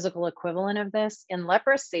the physical equivalent of this. In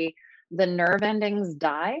leprosy, the nerve endings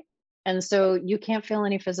die, and so you can't feel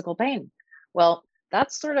any physical pain. Well,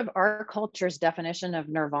 that's sort of our culture's definition of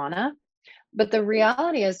nirvana. But the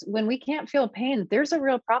reality is, when we can't feel pain, there's a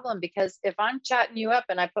real problem, because if I'm chatting you up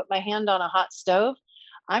and I put my hand on a hot stove,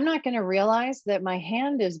 I'm not going to realize that my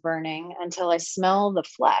hand is burning until I smell the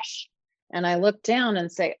flesh. And I look down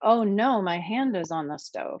and say, oh no, my hand is on the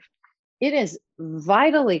stove. It is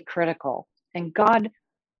vitally critical. And God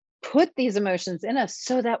put these emotions in us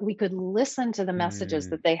so that we could listen to the messages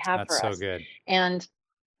that they have for us. That's so good. And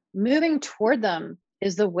moving toward them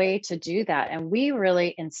is the way to do that. And we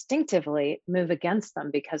really instinctively move against them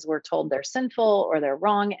because we're told they're sinful or they're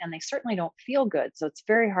wrong, and they certainly don't feel good. So it's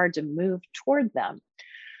very hard to move toward them.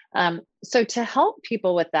 So to help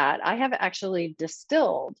people with that, I have actually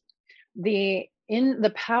distilled the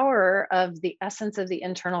power of the essence of the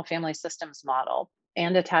internal family systems model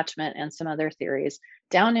and attachment and some other theories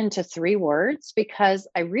down into 3 words, because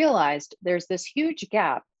I realized there's this huge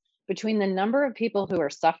gap between the number of people who are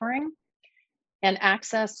suffering and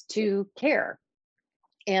access to care.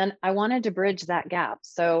 And I wanted to bridge that gap.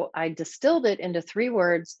 So I distilled it into 3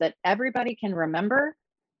 words that everybody can remember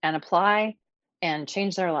and apply and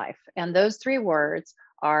change their life. And those 3 words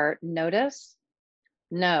are notice,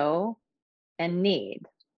 know, and need.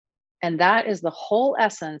 And that is the whole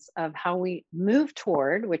essence of how we move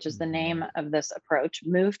toward, which is the name of this approach,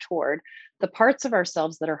 move toward the parts of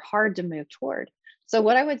ourselves that are hard to move toward. So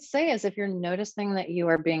what I would say is, if you're noticing that you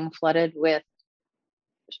are being flooded with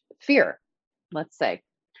fear, let's say,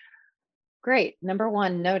 great. Number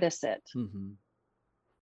 1, notice it.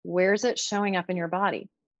 Where's it showing up in your body?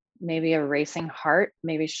 Maybe a racing heart,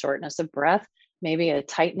 maybe shortness of breath, maybe a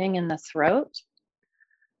tightening in the throat.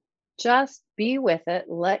 Just be with it.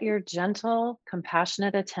 Let your gentle,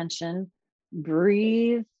 compassionate attention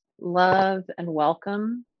breathe love and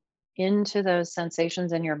welcome into those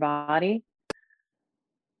sensations in your body.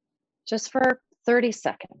 Just for 30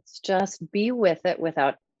 seconds, just be with it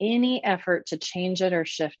without any effort to change it or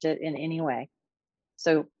shift it in any way.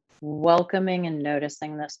 So welcoming and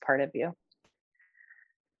noticing this part of you.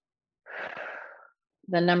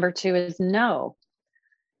 The number 2 is know.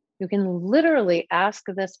 You can literally ask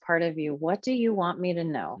this part of you, what do you want me to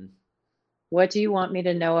know? What do you want me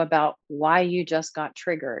to know about why you just got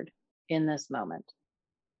triggered in this moment?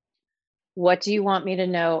 What do you want me to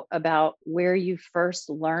know about where you first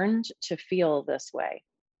learned to feel this way?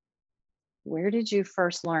 Where did you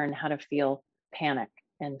first learn how to feel panic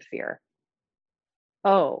and fear?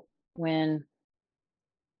 Oh, when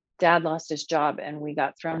dad lost his job and we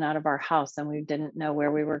got thrown out of our house and we didn't know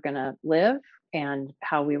where we were going to live and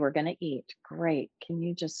how we were going to eat. Great. Can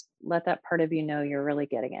you just let that part of you know you're really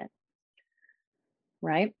getting it?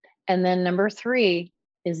 Right. And then number 3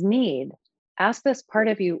 is need. Ask this part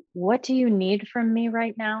of you, what do you need from me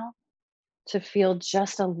right now to feel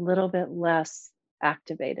just a little bit less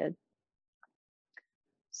activated?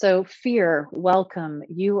 So, fear, welcome,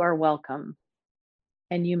 you are welcome,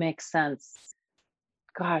 and you make sense.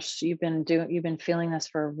 Gosh, you've been feeling this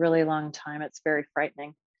for a really long time. It's very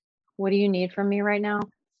frightening. What do you need from me right now?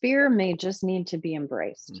 Fear may just need to be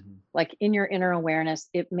embraced. Mm-hmm. Like in your inner awareness,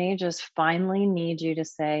 it may just finally need you to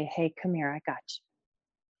say, hey, come here, I got you.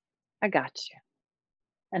 I got you.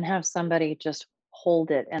 And have somebody just hold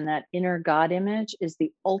it. And that inner God image is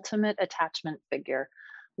the ultimate attachment figure.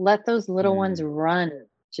 Let those little ones run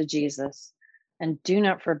to Jesus and do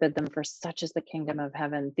not forbid them, for such is the kingdom of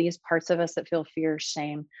heaven. These parts of us that feel fear,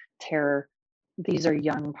 shame, terror, these are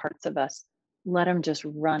young parts of us. Let them just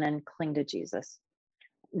run and cling to Jesus.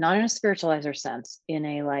 Not in a spiritualizer sense, in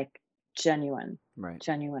a like genuine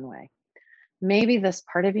way. Maybe this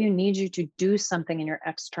part of you needs you to do something in your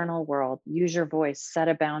external world. Use your voice, set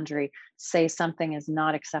a boundary, say something is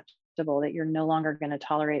not acceptable, that you're no longer going to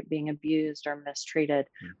tolerate being abused or mistreated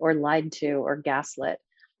or lied to or gaslit.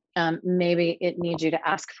 Maybe it needs you to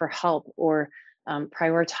ask for help or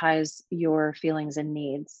prioritize your feelings and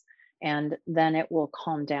needs, and then it will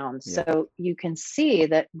calm down. Yeah. So you can see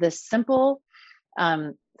that this simple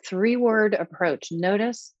 3-word approach,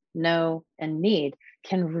 notice, know, and need,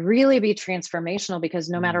 can really be transformational, because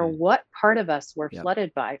no matter what part of us we're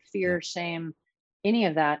flooded by, fear, shame, any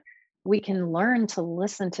of that, we can learn to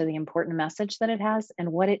listen to the important message that it has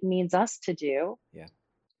and what it needs us to do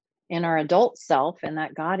in our adult self and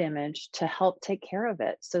that God image to help take care of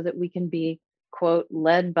it, so that we can be, quote,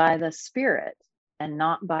 led by the Spirit and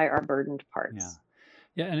not by our burdened parts.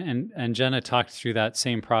 Yeah, and Jenna talked through that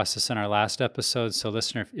same process in our last episode. So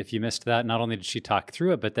listener, if you missed that, not only did she talk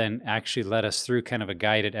through it, but then actually led us through kind of a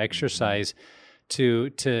guided exercise to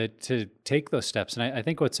take those steps. And I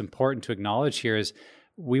think what's important to acknowledge here is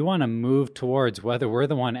we want to move towards, whether we're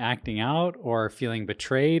the one acting out or feeling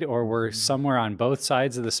betrayed or we're somewhere on both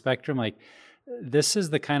sides of the spectrum, like this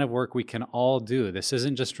is the kind of work we can all do. This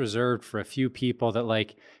isn't just reserved for a few people that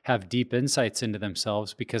like have deep insights into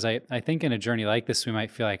themselves, because I think in a journey like this, we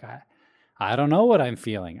might feel like, I don't know what I'm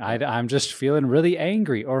feeling. I'm just feeling really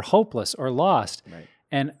angry or hopeless or lost. Right.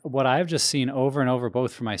 And what I've just seen over and over,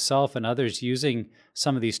 both for myself and others using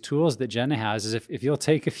some of these tools that Jenna has, is if you'll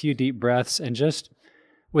take a few deep breaths and just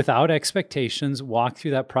without expectations, walk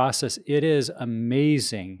through that process, it is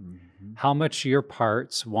amazing how much your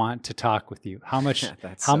parts want to talk with you, how much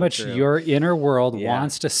your inner world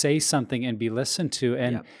wants to say something and be listened to.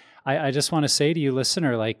 And I just want to say to you,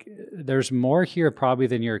 listener, like there's more here probably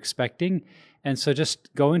than you're expecting. And so just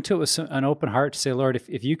go into it with an open heart to say, Lord,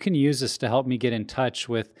 if you can use this to help me get in touch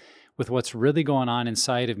with what's really going on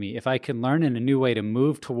inside of me, if I can learn in a new way to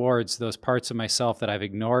move towards those parts of myself that I've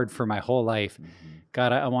ignored for my whole life,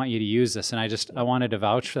 God, I want you to use this. And I wanted to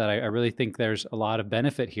vouch for that. I really think there's a lot of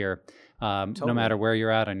benefit here, no matter where you're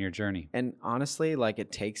at on your journey. And honestly, like it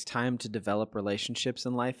takes time to develop relationships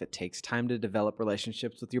in life. It takes time to develop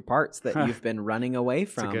relationships with your parts that you've been running away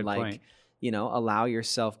from. That's a good point.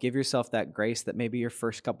 Give yourself that grace that maybe your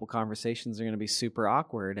first couple conversations are going to be super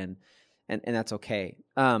awkward, and that's okay.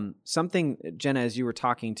 Something, Jenna, as you were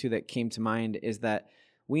talking to, that came to mind is that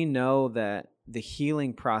we know that the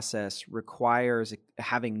healing process requires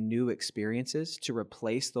having new experiences to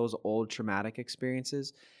replace those old traumatic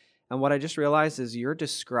experiences. And what I just realized is you're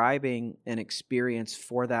describing an experience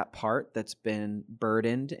for that part that's been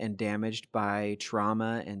burdened and damaged by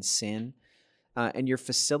trauma and sin. And you're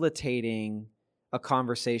facilitating a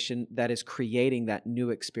conversation that is creating that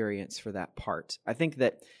new experience for that part. I think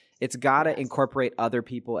that it's got to incorporate other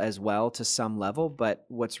people as well to some level. But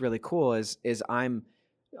what's really cool is I'm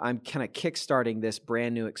kind of kickstarting this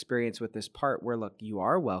brand new experience with this part where, look, you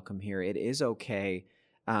are welcome here. It is okay.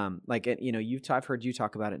 I've heard you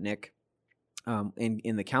talk about it, Nick,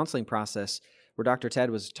 in the counseling process, where Dr. Ted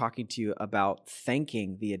was talking to you about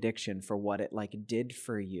thanking the addiction for what it like did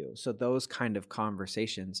for you. So those kind of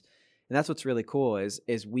conversations, and that's what's really cool is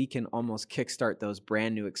we can almost kickstart those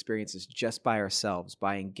brand new experiences just by ourselves,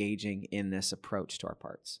 by engaging in this approach to our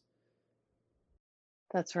parts.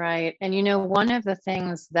 That's right. And one of the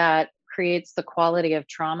things that creates the quality of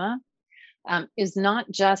trauma is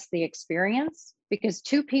not just the experience, because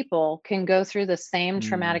two people can go through the same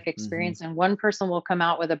traumatic Mm-hmm. experience and one person will come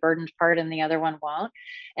out with a burdened part and the other one won't.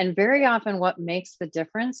 And very often, what makes the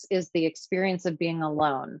difference is the experience of being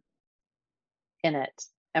alone in it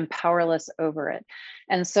and powerless over it.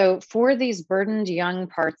 And so, for these burdened young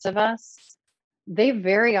parts of us, they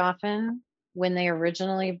very often, when they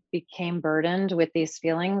originally became burdened with these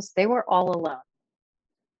feelings, they were all alone.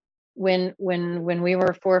 When we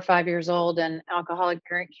were 4 or 5 years old and alcoholic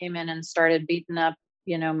parent came in and started beating up,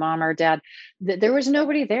 mom or dad, there was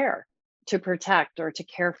nobody there to protect or to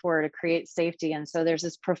care for, to create safety. And so there's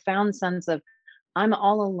this profound sense of, I'm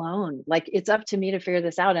all alone. Like, it's up to me to figure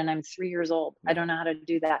this out. And I'm 3 years old. I Yeah. don't know how to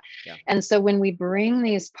do that. Yeah. And so when we bring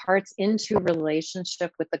these parts into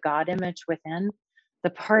relationship with the God image within, the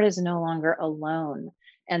part is no longer alone.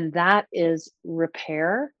 And that is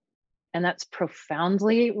repair. And that's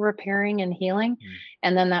profoundly repairing and healing.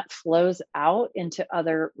 And then that flows out into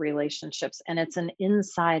other relationships. And it's an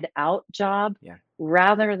inside out job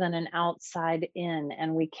rather than an outside in.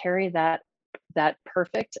 And we carry that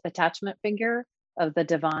perfect attachment figure of the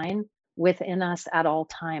divine within us at all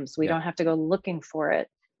times. We don't have to go looking for it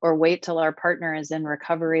or wait till our partner is in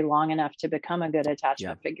recovery long enough to become a good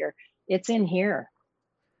attachment figure. It's in here.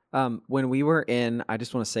 When we were in, I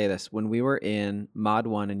just want to say this, when we were in Mod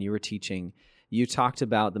 1 and you were teaching, you talked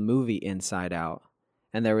about the movie Inside Out,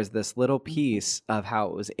 and there was this little piece of how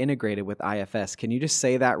it was integrated with IFS. Can you just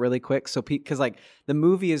say that really quick? So, because like the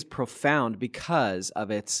movie is profound because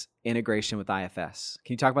of its integration with IFS.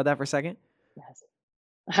 Can you talk about that for a second? Yes,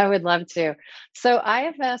 I would love to. So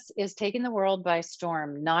IFS is taking the world by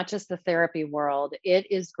storm, not just the therapy world.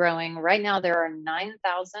 It is growing. Right now, there are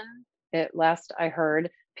 9,000, at last I heard,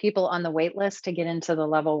 people on the wait list to get into the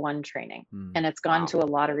level 1 training. And it's gone to a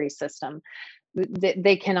lottery system.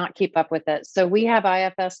 They cannot keep up with it. So we have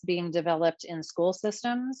IFS being developed in school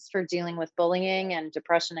systems for dealing with bullying and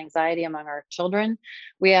depression, anxiety among our children.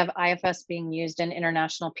 We have IFS being used in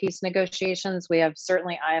international peace negotiations. We have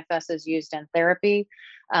certainly IFS is used in therapy.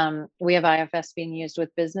 We have IFS being used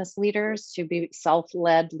with business leaders to be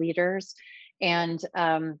self-led leaders. And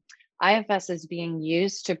IFS is being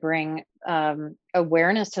used to bring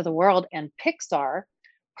awareness to the world, and Pixar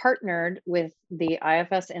partnered with the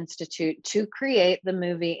IFS Institute to create the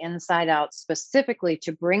movie Inside Out specifically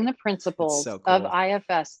to bring the principles of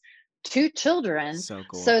IFS to children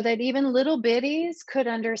so that even little biddies could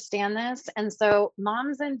understand this. And so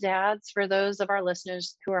moms and dads, for those of our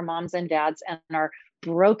listeners who are moms and dads and are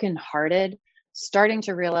brokenhearted, starting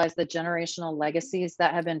to realize the generational legacies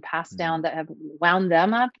that have been passed down that have wound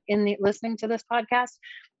them up in listening to this podcast,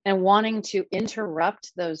 and wanting to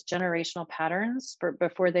interrupt those generational patterns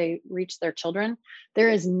before they reach their children, there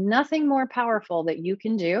is nothing more powerful that you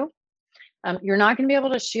can do. You're not going to be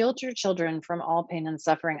able to shield your children from all pain and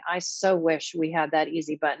suffering. I so wish we had that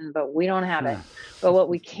easy button, but we don't have it. But what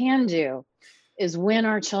we can do is, when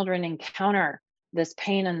our children encounter this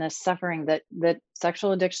pain and this suffering that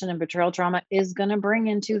sexual addiction and betrayal trauma is going to bring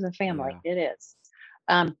into the family, it is,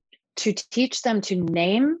 to teach them to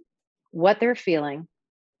name what they're feeling,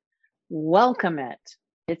 welcome it.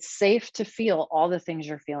 It's safe to feel all the things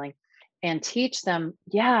you're feeling, and teach them,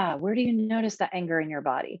 where do you notice the anger in your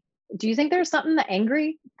body? Do you think there's something the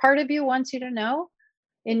angry part of you wants you to know?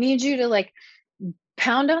 It needs you to like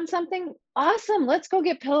pound on something? Awesome. Let's go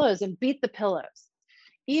get pillows and beat the pillows.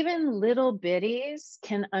 Even little biddies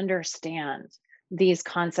can understand these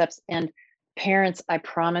concepts. And parents, I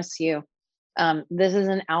promise you, this is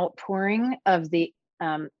an outpouring of the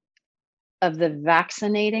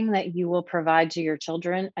vaccinating that you will provide to your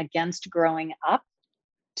children against growing up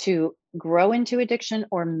to grow into addiction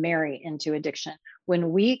or marry into addiction.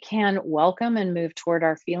 When we can welcome and move toward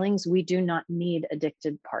our feelings, we do not need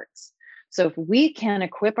addicted parts. So if we can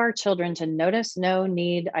equip our children to notice, know,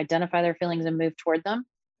 need, identify their feelings and move toward them,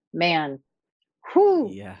 man,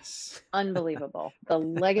 unbelievable. The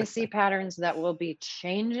legacy patterns that will be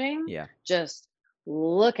changing, just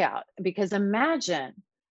look out. Because imagine,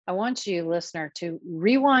 I want you, listener, to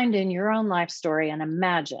rewind in your own life story and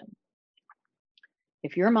imagine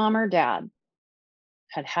if your mom or dad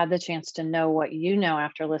had the chance to know what you know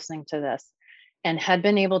after listening to this, and had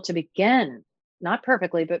been able to begin, not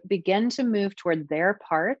perfectly, but begin to move toward their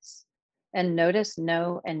parts and notice,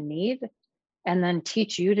 know, and need, and then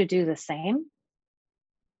teach you to do the same.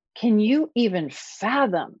 Can you even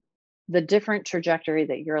fathom the different trajectory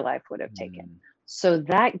that your life would have taken? So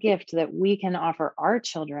that gift that we can offer our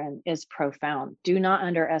children is profound. Do not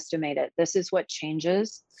underestimate it. This is what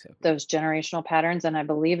changes those generational patterns. And I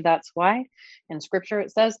believe that's why in scripture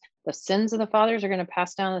it says the sins of the fathers are going to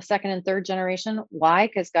pass down the second and third generation. Why?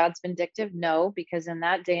 Because God's vindictive? No, because in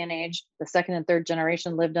that day and age, the second and third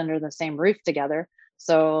generation lived under the same roof together.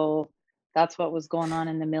 So that's what was going on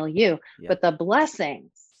in the milieu. Yeah. But the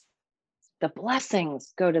blessings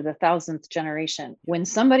go to the thousandth generation. When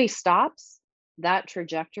somebody stops that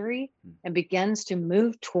trajectory and begins to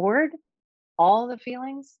move toward all the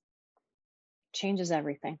feelings, changes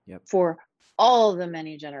everything for all the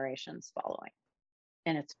many generations following.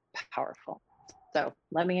 And it's powerful. So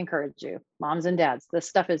let me encourage you, moms and dads, this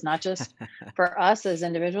stuff is not just for us as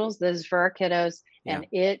individuals, this is for our kiddos, and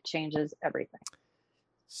it changes everything.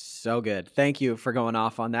 So good. Thank you for going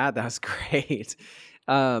off on that. That's great.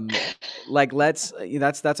 That's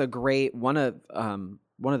a great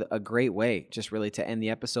a great way just really to end the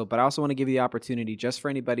episode. But I also want to give you the opportunity just for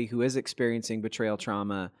anybody who is experiencing betrayal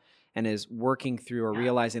trauma and is working through or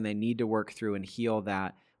realizing they need to work through and heal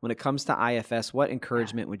that. When it comes to IFS, what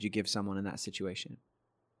encouragement would you give someone in that situation?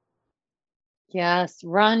 Yes,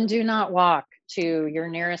 run, do not walk to your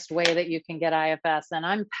nearest way that you can get IFS. And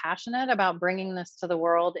I'm passionate about bringing this to the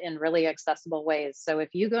world in really accessible ways. So if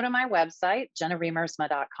you go to my website,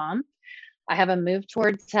 jennariemersma.com, I have a Move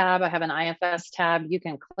Toward tab. I have an IFS tab. You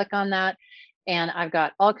can click on that. And I've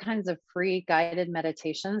got all kinds of free guided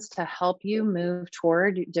meditations to help you move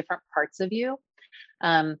toward different parts of you.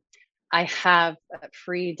 I have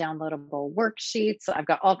free downloadable worksheets. I've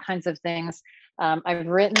got all kinds of things. I've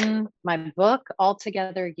written my book,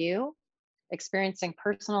 Altogether You, Experiencing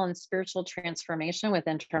Personal and Spiritual Transformation with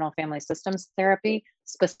Internal Family Systems Therapy,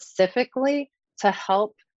 specifically to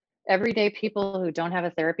help everyday people who don't have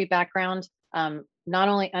a therapy background not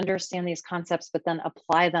only understand these concepts, but then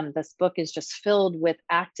apply them. This book is just filled with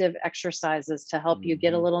active exercises to help you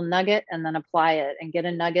get a little nugget and then apply it, and get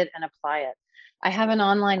a nugget and apply it. I have an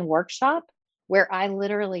online workshop where I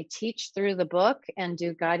literally teach through the book and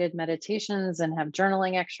do guided meditations and have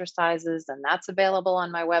journaling exercises, and that's available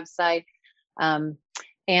on my website. And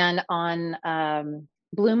on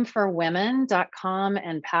bloomforwomen.com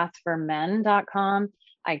and pathformen.com,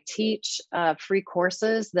 I teach free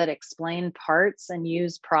courses that explain parts and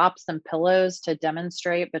use props and pillows to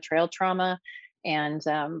demonstrate betrayal trauma and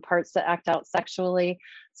parts that act out sexually.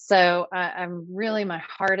 So I'm really, my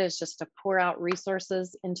heart is just to pour out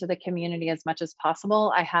resources into the community as much as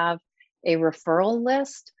possible. I have a referral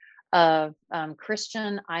list of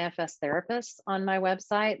Christian IFS therapists on my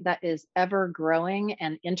website that is ever growing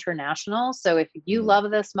and international. So if you love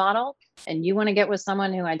this model and you want to get with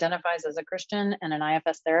someone who identifies as a Christian and an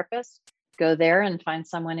IFS therapist, go there and find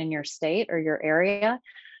someone in your state or your area.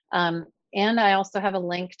 And I also have a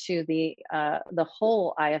link to the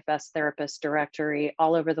whole IFS therapist directory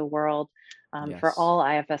all over the world for all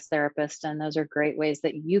IFS therapists. And those are great ways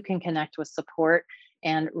that you can connect with support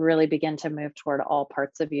and really begin to move toward all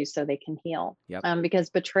parts of you so they can heal. Because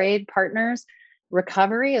betrayed partners,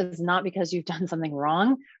 recovery is not because you've done something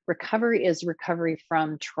wrong. Recovery is recovery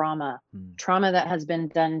from trauma, trauma that has been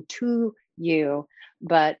done to you,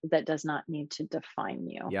 but that does not need to define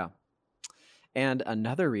you. Yeah. And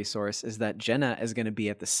another resource is that Jenna is going to be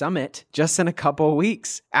at the summit just in a couple of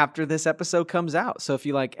weeks after this episode comes out. So if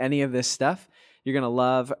you like any of this stuff, you're going to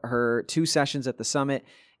love her 2 sessions at the summit.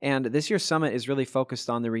 And this year's summit is really focused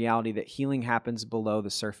on the reality that healing happens below the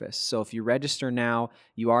surface. So if you register now,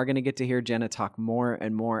 you are going to get to hear Jenna talk more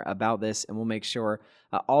and more about this, and we'll make sure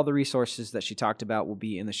all the resources that she talked about will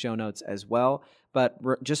be in the show notes as well. But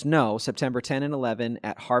just know, September 10 and 11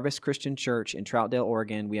 at Harvest Christian Church in Troutdale,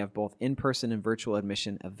 Oregon, we have both in-person and virtual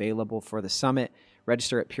admission available for the summit.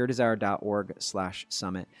 Register at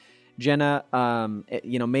puredesire.org/summit. Jenna,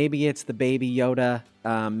 maybe it's the baby Yoda.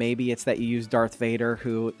 Maybe it's that you use Darth Vader,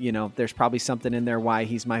 who, there's probably something in there why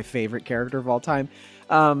he's my favorite character of all time,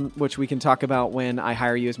 which we can talk about when I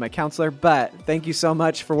hire you as my counselor. But thank you so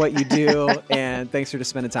much for what you do, and thanks for just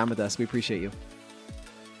spending time with us. We appreciate you.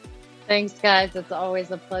 Thanks, guys. It's always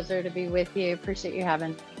a pleasure to be with you. Appreciate you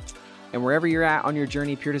having me. And wherever you're at on your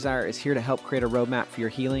journey, Pure Desire is here to help create a roadmap for your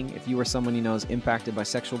healing. If you or someone you know is impacted by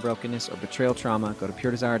sexual brokenness or betrayal trauma, go to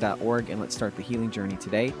puredesire.org and let's start the healing journey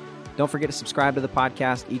today. Don't forget to subscribe to the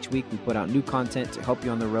podcast. Each week we put out new content to help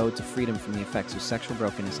you on the road to freedom from the effects of sexual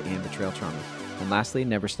brokenness and betrayal trauma. And lastly,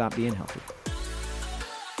 never stop being healthy.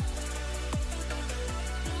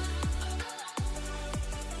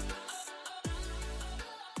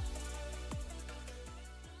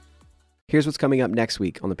 Here's what's coming up next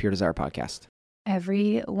week on the Pure Desire podcast.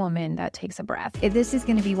 every woman that takes a breath. This is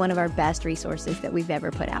going to be one of our best resources that we've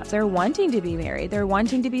ever put out. They're wanting to be married. They're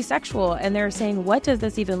wanting to be sexual. And they're saying, what does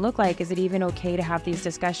this even look like? Is it even okay to have these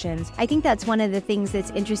discussions? I think that's one of the things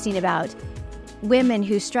that's interesting about women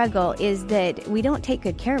who struggle is that we don't take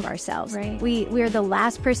good care of ourselves. Right. We're the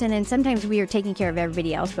last person, and sometimes we are taking care of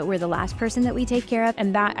everybody else, but we're the last person that we take care of.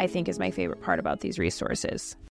 And that, I think, is my favorite part about these resources.